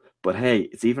problem. But hey,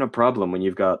 it's even a problem when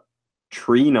you've got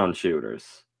 3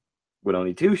 non-shooters with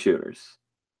only 2 shooters.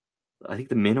 I think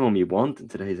the minimum you want in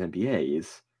today's NBA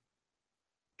is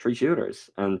 3 shooters.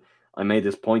 And I made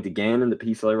this point again in the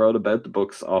piece I wrote about the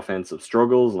Bucks' offensive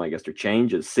struggles and I guess their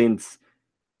changes since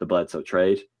the Bledsoe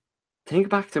trade. Think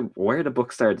back to where the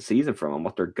Bucks started the season from and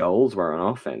what their goals were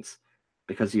on offense,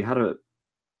 because you had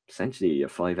essentially a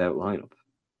 5-out lineup.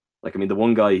 Like, I mean, the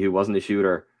one guy who wasn't a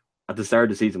shooter at the start of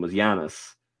the season was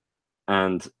Giannis,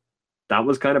 and that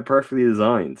was kind of perfectly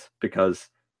designed because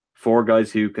 4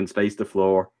 guys who can space the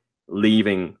floor,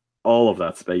 leaving all of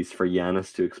that space for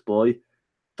Giannis to exploit.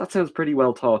 That sounds pretty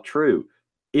well thought through.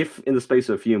 If in the space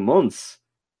of a few months,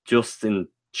 just in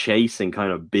chasing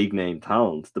kind of big name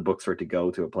talent, the Bucks were to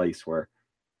go to a place where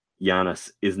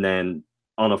Giannis is then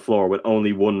on a floor with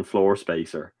only one floor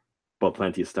spacer, but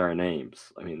plenty of star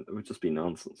names, I mean, it would just be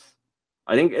nonsense.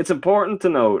 I think it's important to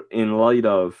note, in light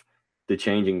of the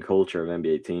changing culture of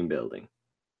NBA team building,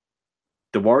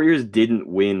 the Warriors didn't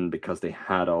win because they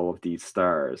had all of these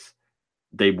stars.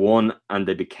 They won and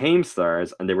they became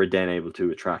stars, and they were then able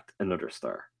to attract another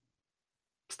star.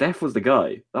 Steph was the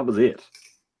guy. That was it.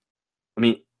 I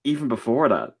mean, even before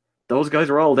that, those guys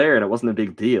were all there and it wasn't a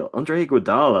big deal. Andre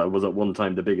Iguodala was at one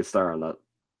time the biggest star on that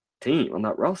team, on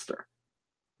that roster.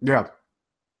 Yeah.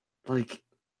 Like,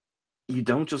 you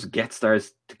don't just get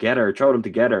stars together, throw them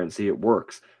together and see it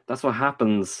works. That's what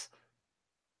happens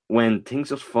when things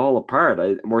just fall apart.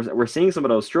 We're seeing some of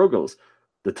those struggles.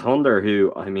 The Thunder,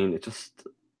 who, I mean, it just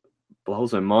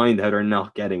blows my mind how they're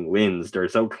not getting wins. They're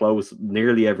so close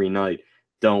nearly every night,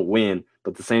 don't win.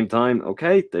 But at the same time,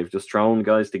 okay, they've just thrown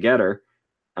guys together.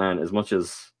 And as much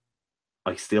as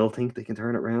I still think they can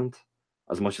turn it around,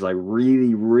 as much as I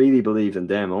really, really believed in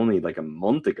them only like a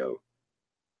month ago,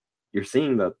 you're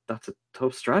seeing that that's a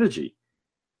tough strategy.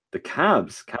 The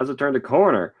Cavs have turned a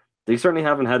corner. They certainly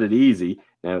haven't had it easy.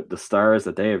 Now, the stars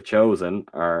that they have chosen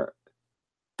are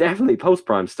definitely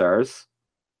post-prime stars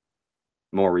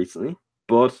more recently,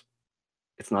 but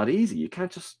it's not easy. You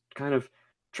can't just kind of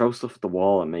throw stuff at the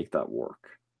wall and make that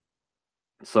work.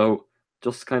 So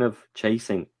just kind of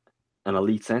chasing an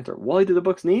elite center. Why do the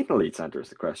Bucks need an elite center is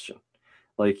the question.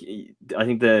 Like, I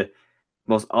think the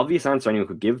most obvious answer anyone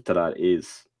could give to that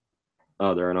is,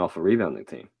 oh, they're an awful rebounding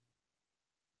team.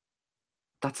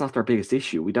 That's not their biggest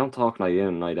issue. We don't talk night in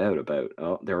and night out about,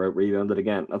 oh, they're out rebounded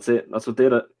again. That's it. That's what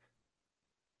did it.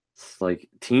 It's like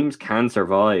teams can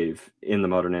survive in the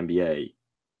modern NBA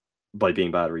by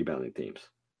being bad rebounding teams.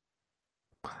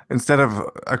 Instead of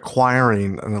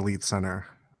acquiring an elite center,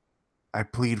 I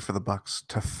plead for the Bucks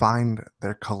to find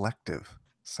their collective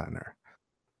center.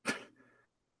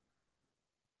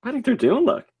 I think they're doing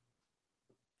that.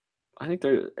 I think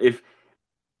they're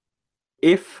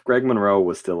if Greg Monroe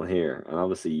was still here, and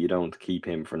obviously you don't keep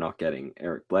him for not getting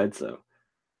Eric Bledsoe,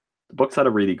 the Bucks had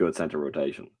a really good center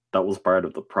rotation. That was part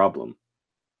of the problem.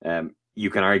 You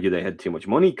can argue they had too much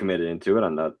money committed into it,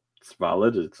 and that's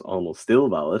valid. It's almost still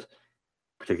valid,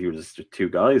 particularly with just 2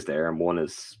 guys there, and one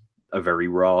is a very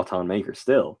raw ton maker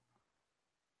still.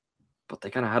 But they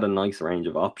kind of had a nice range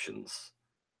of options.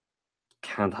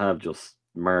 Can't have just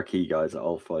marquee guys at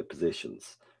all 5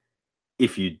 positions.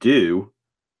 If you do,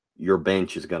 your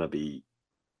bench is going to be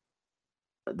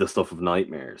the stuff of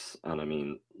nightmares. And I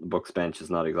mean, the Bucks bench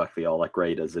is not exactly all that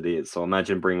great as it is. So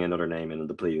imagine bringing another name in and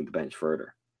depleting the bench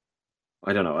further.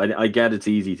 I don't know. I get it's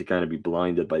easy to kind of be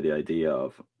blinded by the idea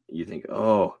of, you think,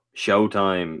 oh,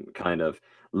 Showtime kind of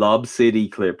Lob City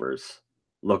Clippers.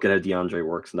 Look at how DeAndre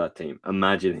works in that team.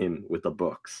 Imagine him with the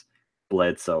Bucks.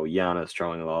 Bledsoe, Giannis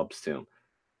throwing lobs to him.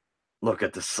 Look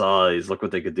at the size. Look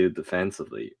what they could do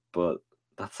defensively. But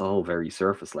that's all very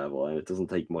surface level, and it doesn't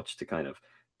take much to kind of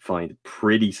find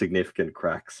pretty significant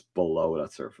cracks below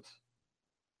that surface.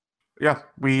 Yeah,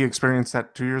 we experienced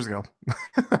that 2 years ago.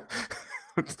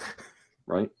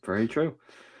 Right? Very true.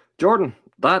 Jordan,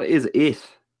 that is it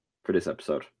for this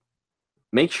episode.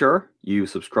 Make sure you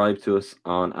subscribe to us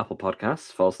on Apple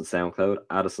Podcasts, follow us on SoundCloud,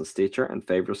 add us on Stitcher, and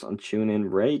favorite us on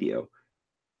TuneIn Radio.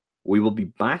 We will be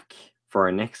back for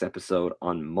our next episode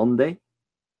on Monday.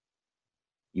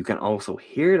 You can also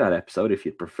hear that episode, if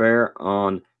you'd prefer,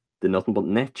 on the Nothing But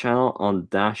Net channel on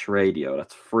Dash Radio.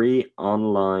 That's free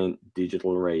online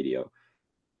digital radio.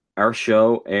 Our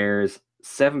show airs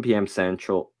 7 p.m.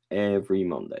 Central every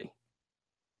Monday.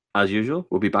 As usual,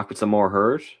 we'll be back with some more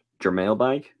Herd, your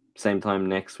mailbag, same time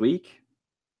next week.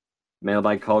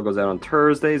 Mailbag call goes out on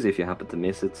Thursdays if you happen to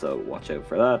miss it, so watch out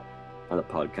for that. And the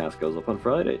podcast goes up on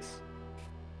Fridays.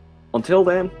 Until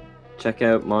then, check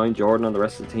out mine, Jordan, and the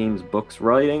rest of the team's books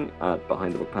writing at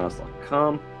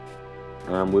behindthebookpass.com.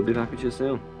 And we'll be back with you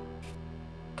soon.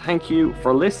 Thank you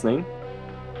for listening.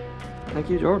 Thank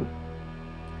you, Jordan.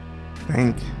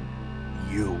 Thank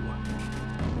you.